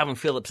wall. Calvin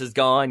Phillips is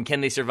gone.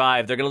 Can they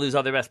survive? They're going to lose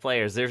all their best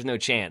players. There's no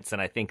chance.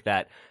 And I think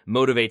that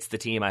motivates the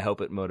team. I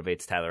hope it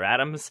motivates Tyler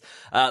Adams.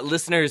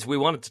 Listeners, we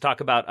wanted to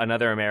talk about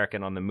another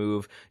American on the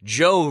move.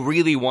 Joe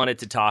really wanted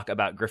to talk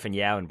about Griffin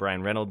Yao and Brian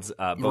Ryan Reynolds,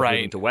 both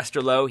moving to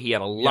Westerlo. He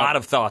had a lot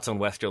of thoughts on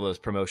Westerlo's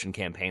promotion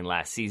campaign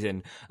last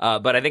season.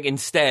 But I think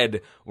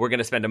instead, we're going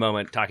to spend a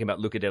moment talking about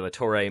Luca de la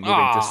Torre moving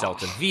to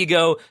Celta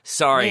Vigo.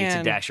 Sorry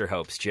to dash your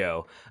hopes,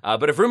 Joe.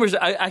 But if rumors,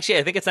 I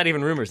think it's not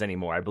even rumors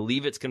anymore. I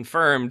believe it's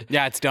confirmed.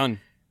 Yeah, it's done.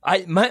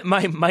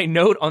 My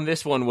note on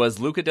this one was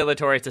Luca de la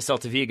Torre to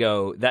Celta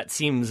Vigo. That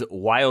seems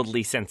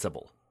wildly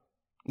sensible.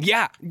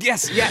 Yeah,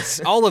 yes,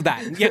 all of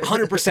that. Yeah,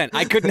 100%.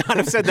 I could not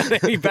have said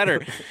that any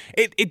better.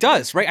 It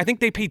does, right? I think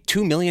they paid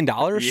 $2 million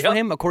for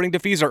him, according to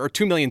fees, or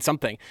 $2 million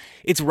something.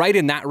 It's right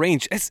in that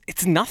range.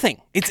 It's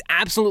nothing. It's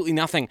absolutely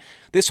nothing.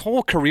 This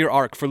whole career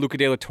arc for Luca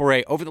de la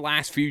Torre, over the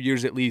last few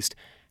years at least,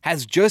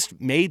 has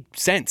just made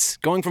sense.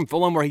 Going from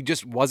Fulham, where he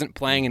just wasn't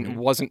playing and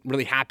wasn't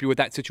really happy with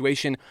that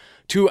situation,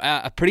 to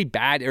a pretty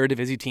bad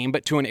Eredivisie team,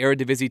 but to an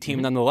Eredivisie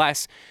team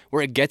nonetheless,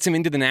 where it gets him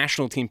into the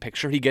national team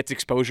picture. He gets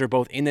exposure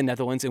both in the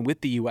Netherlands and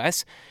with the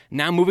U.S.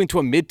 Now moving to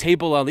a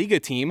mid-table La Liga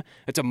team,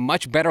 it's a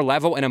much better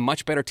level and a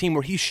much better team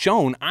where he's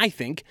shown, I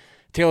think,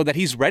 Taylor, that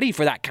he's ready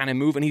for that kind of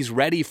move and he's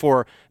ready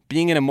for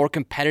being in a more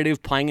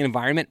competitive playing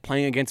environment,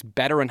 playing against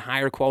better and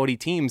higher quality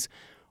teams.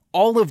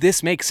 All of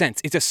this makes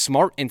sense. It's a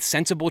smart and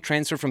sensible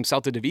transfer from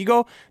Celta de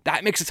Vigo.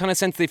 That makes a ton of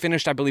sense. They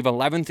finished, I believe,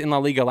 11th in La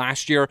Liga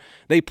last year.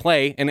 They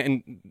play,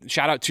 and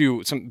shout out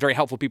to some very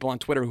helpful people on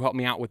Twitter who helped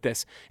me out with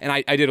this, and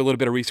I did a little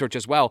bit of research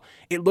as well.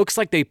 It looks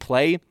like they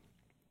play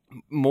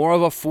more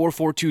of a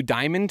 4-4-2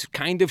 diamond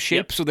kind of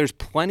shape, so there's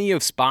plenty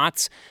of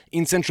spots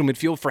in central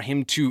midfield for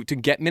him to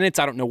get minutes.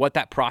 I don't know what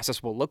that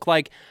process will look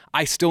like.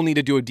 I still need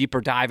to do a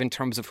deeper dive in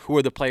terms of who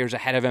are the players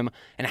ahead of him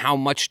and how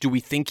much do we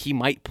think he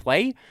might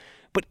play.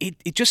 But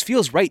it just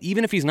feels right,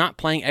 even if he's not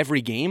playing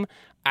every game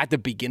at the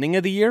beginning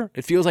of the year.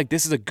 It feels like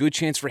this is a good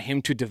chance for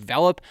him to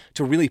develop,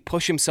 to really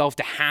push himself,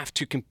 to have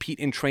to compete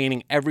in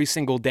training every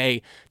single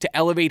day, to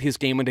elevate his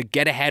game and to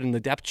get ahead in the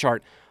depth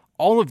chart.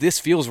 All of this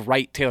feels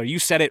right, Taylor. You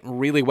said it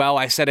really well.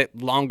 I said it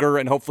longer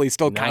and hopefully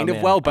still kind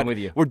of well, but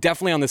we're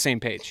definitely on the same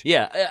page.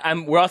 Yeah,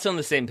 we're also on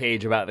the same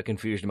page about the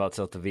confusion about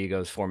Celta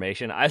Vigo's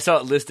formation. I saw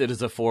it listed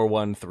as a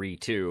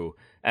 4-1-3-2.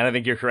 And I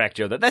think you're correct,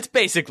 Joe, that's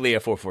basically a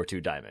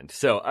 4-4-2 diamond.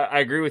 So I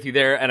agree with you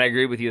there, and I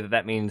agree with you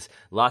that means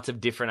lots of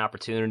different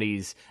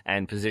opportunities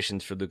and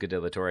positions for Luca de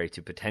la Torre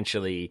to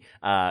potentially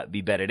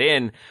be bedded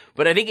in.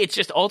 But I think it's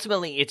just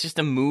ultimately, it's just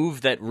a move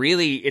that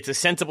really, it's a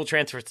sensible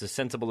transfer, it's a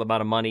sensible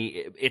amount of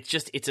money.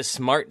 It's a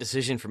smart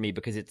decision for me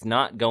because it's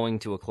not going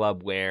to a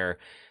club where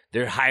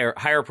they're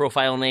higher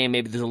profile name,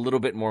 maybe there's a little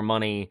bit more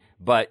money,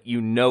 but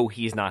you know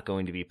he's not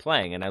going to be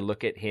playing. And I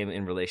look at him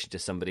in relation to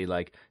somebody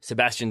like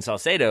Sebastian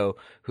Salcedo,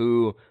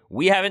 who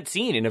we haven't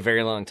seen in a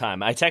very long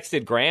time. I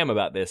texted Graham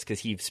about this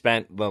because he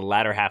spent the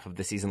latter half of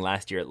the season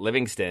last year at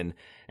Livingston,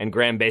 and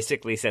Graham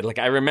basically said,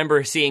 I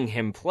remember seeing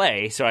him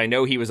play, so I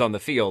know he was on the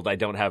field. I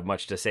don't have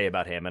much to say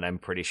about him, and I'm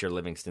pretty sure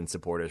Livingston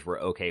supporters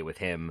were okay with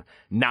him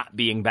not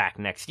being back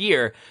next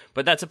year.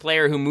 But that's a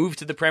player who moved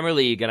to the Premier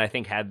League, and I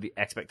think had the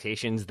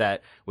expectations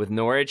that with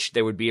Norwich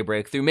there would be a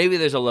breakthrough. Maybe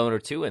there's a loan or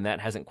two, and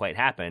that hasn't quite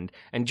happened.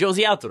 And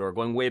Josie Altidore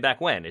going way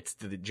back when. It's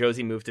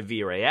Josie moved to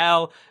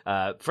Villarreal,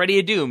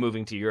 Freddie Adu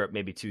moving to Europe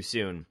maybe too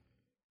soon.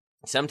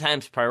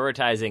 Sometimes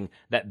prioritizing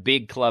that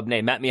big club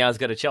name. Matt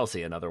Miazga to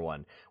Chelsea, another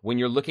one. When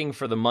you're looking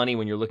for the money,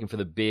 when you're looking for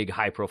the big,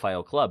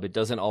 high-profile club, it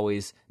doesn't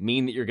always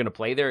mean that you're going to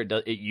play there.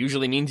 It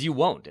usually means you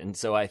won't. And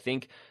so I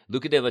think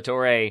Luca de la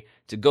Torre,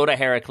 to go to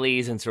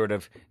Heracles and sort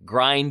of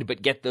grind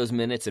but get those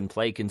minutes and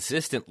play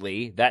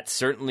consistently, that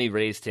certainly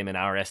raised him in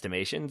our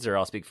estimations, or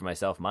I'll speak for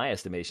myself, my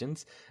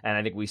estimations. And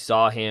I think we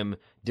saw him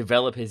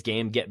develop his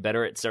game, get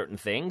better at certain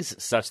things,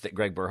 such that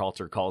Greg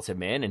Berhalter calls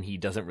him in, and he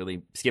doesn't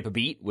really skip a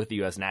beat with the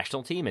U.S.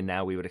 national team, and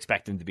now we would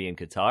expect him to be in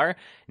Qatar.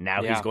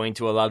 Now he's going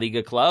to a La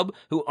Liga club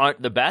who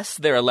aren't the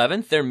best. They're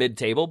 11th, they're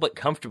mid-table, but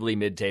comfortably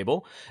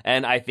mid-table,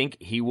 and I think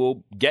he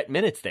will get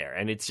minutes there.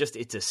 And it's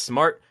a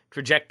smart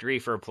trajectory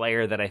for a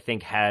player that I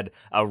think had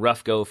a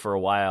rough go for a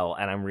while,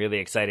 and I'm really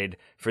excited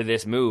for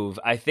this move.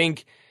 I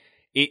think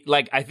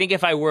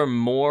if I were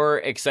more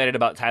excited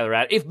about Tyler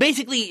Adams,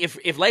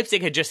 if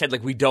Leipzig had just said,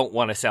 we don't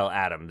want to sell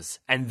Adams,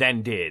 and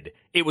then did,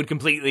 it would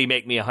completely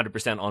make me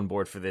 100% on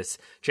board for this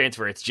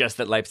transfer. It's just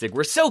that Leipzig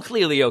were so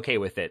clearly okay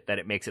with it that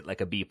it makes it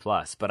a B+.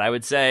 But I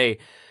would say,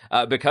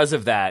 because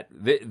of that,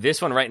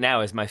 this one right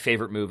now is my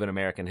favorite move an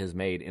American has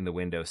made in the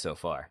window so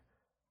far.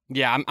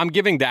 Yeah, I'm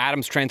giving the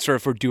Adams transfer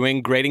for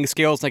doing grading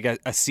scales a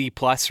C+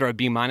 or a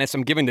B-.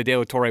 I'm giving the De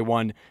La Torre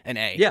one an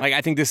A. Yeah.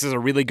 I think this is a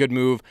really good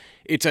move.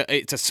 It's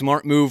a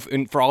smart move,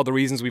 and for all the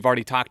reasons we've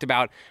already talked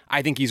about,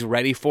 I think he's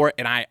ready for it,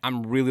 and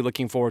I'm really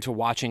looking forward to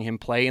watching him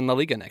play in La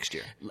Liga next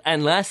year.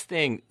 And last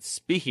thing,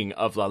 speaking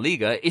of La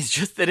Liga, is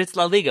just that it's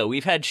La Liga.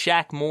 We've had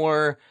Shaq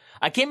Moore.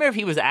 I can't remember if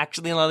he was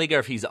actually in La Liga or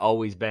if he's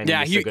always been.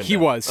 Yeah, he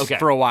was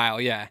for a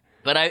while, yeah.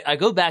 But I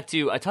go back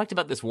to, I talked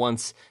about this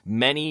once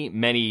many,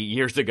 many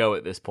years ago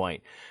at this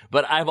point,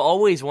 but I've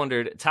always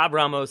wondered, Tab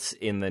Ramos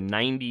in the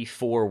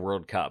 94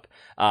 World Cup,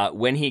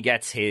 when he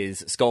gets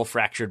his skull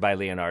fractured by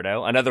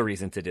Leonardo, another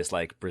reason to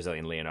dislike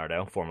Brazilian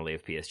Leonardo, formerly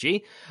of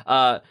PSG.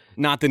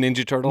 Not the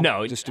Ninja Turtle?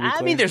 No, just to be clear.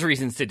 I mean, there's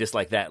reasons to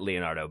dislike that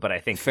Leonardo, but I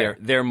think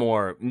they're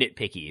more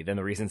nitpicky than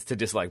the reasons to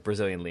dislike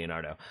Brazilian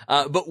Leonardo.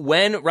 But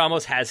when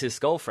Ramos has his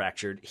skull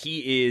fractured,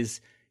 he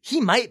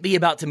might be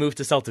about to move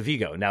to Celta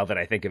Vigo, now that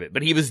I think of it.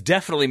 But he was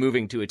definitely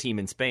moving to a team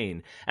in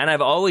Spain. And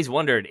I've always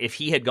wondered, if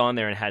he had gone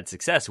there and had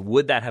success,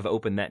 would that have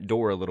opened that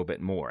door a little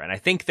bit more? And I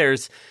think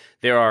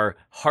there are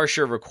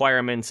harsher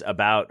requirements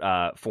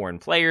about foreign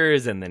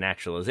players and the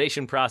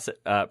naturalization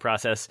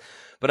process.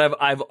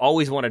 But I've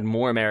always wanted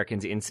more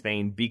Americans in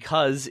Spain,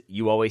 because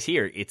you always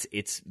hear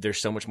there's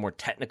so much more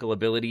technical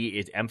ability.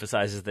 It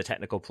emphasizes the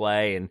technical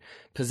play and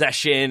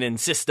possession and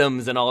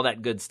systems and all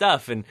that good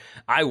stuff. And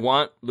I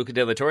want Luca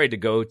De La Torre to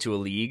go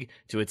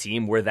to a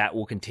team where that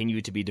will continue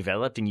to be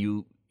developed, and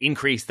you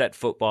increase that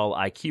football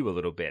IQ a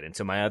little bit. And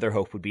so my other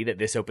hope would be that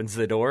this opens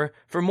the door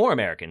for more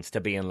Americans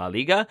to be in La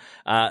Liga.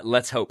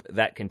 Let's hope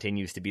that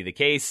continues to be the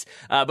case.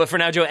 But for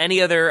now, Joe,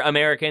 any other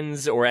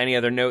Americans or any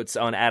other notes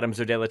on Adams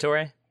or De La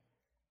Torre?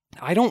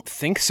 I don't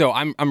think so.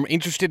 I'm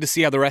interested to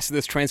see how the rest of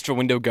this transfer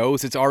window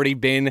goes. It's already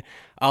been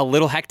a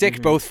little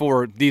hectic, both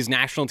for these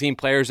national team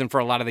players and for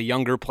a lot of the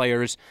younger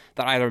players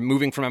that are either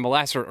moving from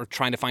MLS or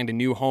trying to find a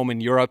new home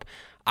in Europe.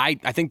 I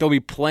think there'll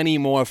be plenty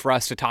more for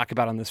us to talk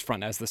about on this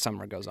front as the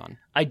summer goes on.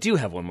 I do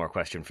have one more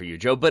question for you,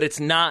 Joe, but it's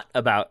not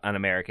about an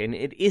American.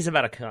 It is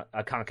about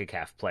a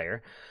CONCACAF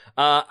player.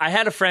 I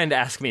had a friend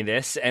ask me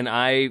this, and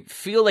I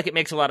feel like it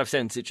makes a lot of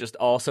sense. It just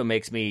also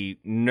makes me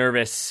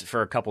nervous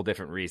for a couple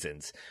different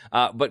reasons.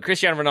 But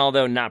Cristiano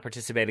Ronaldo not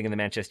participating in the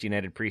Manchester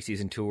United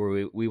preseason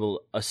tour, we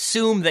will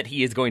assume that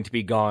he is going to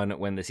be gone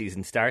when the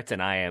season starts,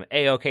 and I am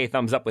A-OK,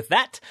 thumbs up with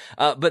that.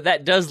 But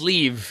that does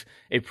leave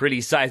a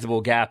pretty sizable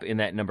gap in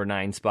that number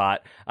 9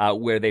 spot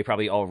where they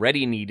probably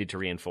already needed to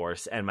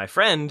reinforce. And my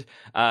friend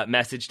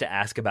messaged to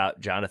ask about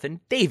Jonathan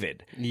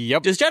David.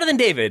 Yep. Does Jonathan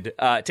David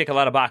tick a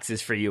lot of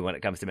boxes for you when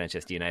it comes to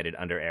Manchester United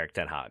under Erik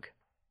ten Hag?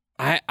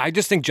 I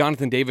just think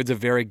Jonathan David's a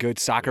very good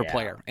soccer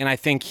player, and I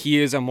think he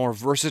is a more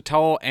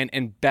versatile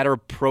and better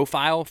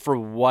profile for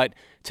what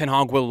Ten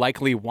Hag will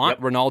likely want.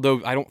 Yep.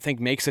 Ronaldo, I don't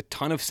think, makes a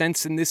ton of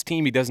sense in this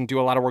team. He doesn't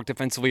do a lot of work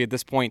defensively at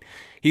this point.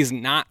 He's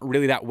not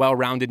really that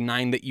well-rounded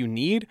 9 that you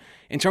need.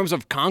 In terms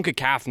of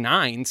CONCACAF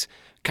 9s,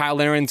 Kyle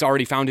Laren's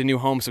already found a new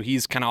home, so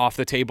he's kind of off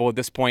the table at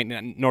this point,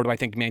 nor do I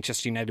think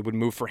Manchester United would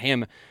move for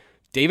him.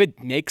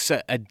 David makes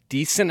a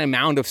decent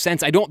amount of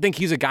sense. I don't think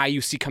he's a guy you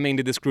see coming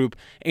into this group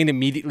and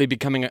immediately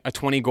becoming a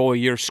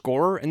 20-goal-a-year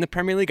scorer in the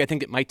Premier League. I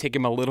think it might take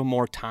him a little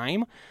more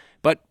time,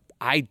 but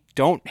I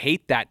don't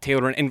hate that,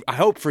 Taylor. And I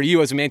hope for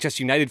you as a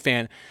Manchester United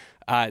fan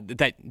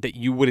that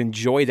you would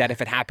enjoy that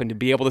if it happened, to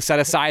be able to set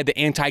aside the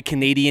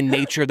anti-Canadian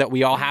nature that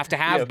we all have to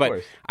have. But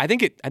course. I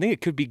think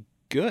it could be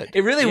good.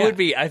 It really would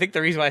be. I think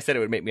the reason why I said it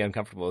would make me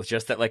uncomfortable is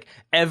just that, like,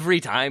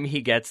 every time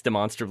he gets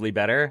demonstrably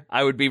better,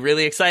 I would be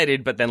really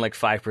excited, but then like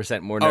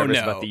 5% more nervous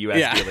about the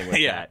U.S. dealing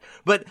with that.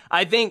 But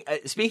I think,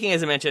 speaking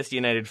as a Manchester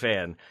United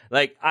fan,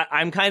 like,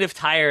 I'm kind of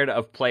tired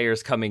of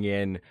players coming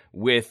in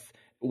with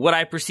what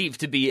I perceive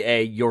to be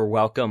a "you're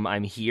welcome,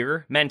 I'm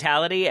here"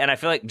 mentality, and I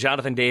feel like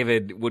Jonathan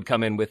David would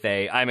come in with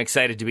a "I'm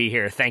excited to be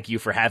here, thank you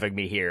for having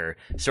me here"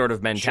 sort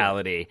of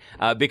mentality.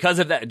 Sure. Because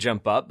of that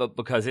jump up, but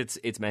because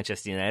it's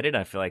Manchester United,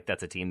 I feel like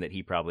that's a team that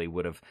he probably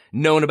would have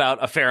known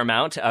about a fair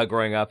amount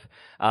growing up.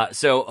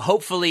 So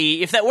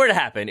hopefully, if that were to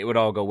happen, it would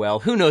all go well.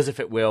 Who knows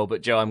if it will,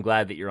 but Joe, I'm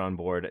glad that you're on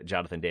board,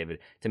 Jonathan David,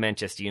 to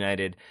Manchester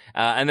United.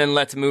 And then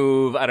let's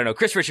move,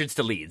 Chris Richards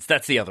to Leeds.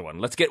 That's the other one.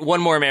 Let's get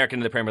one more American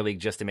in the Premier League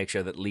just to make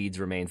sure that Leeds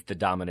remains the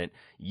dominant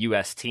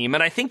U.S. team.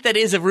 And I think that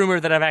is a rumor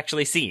that I've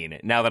actually seen,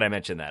 now that I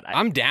mentioned that.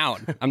 I'm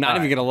down. I'm not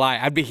even going to lie.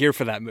 I'd be here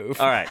for that move.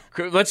 All right.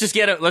 Let's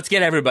get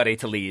everybody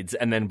to Leeds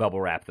and then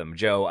bubble wrap them.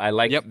 Joe, I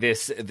like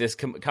this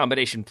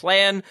combination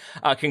plan.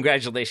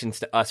 Congratulations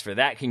to us for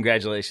that.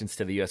 Congratulations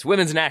to the U.S.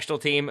 women's national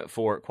team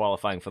for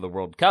qualifying for the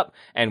World Cup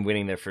and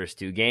winning their first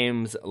 2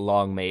 games.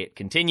 Long may it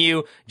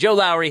continue. Joe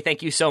Lowery,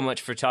 thank you so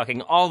much for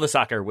talking all the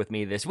soccer with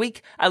me this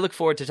week. I look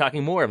forward to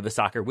talking more of the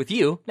soccer with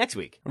you next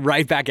week.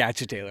 Right back at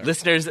you, Taylor.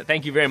 Listeners,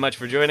 thank you very much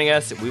for joining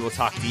us. We will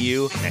talk to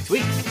you next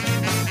week.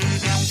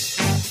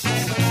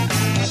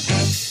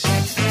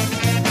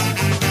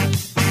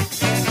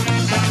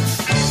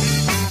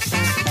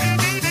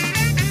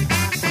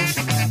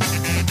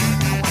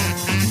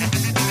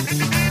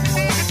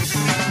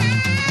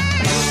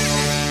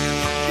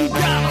 You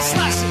gotta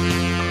slice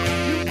it.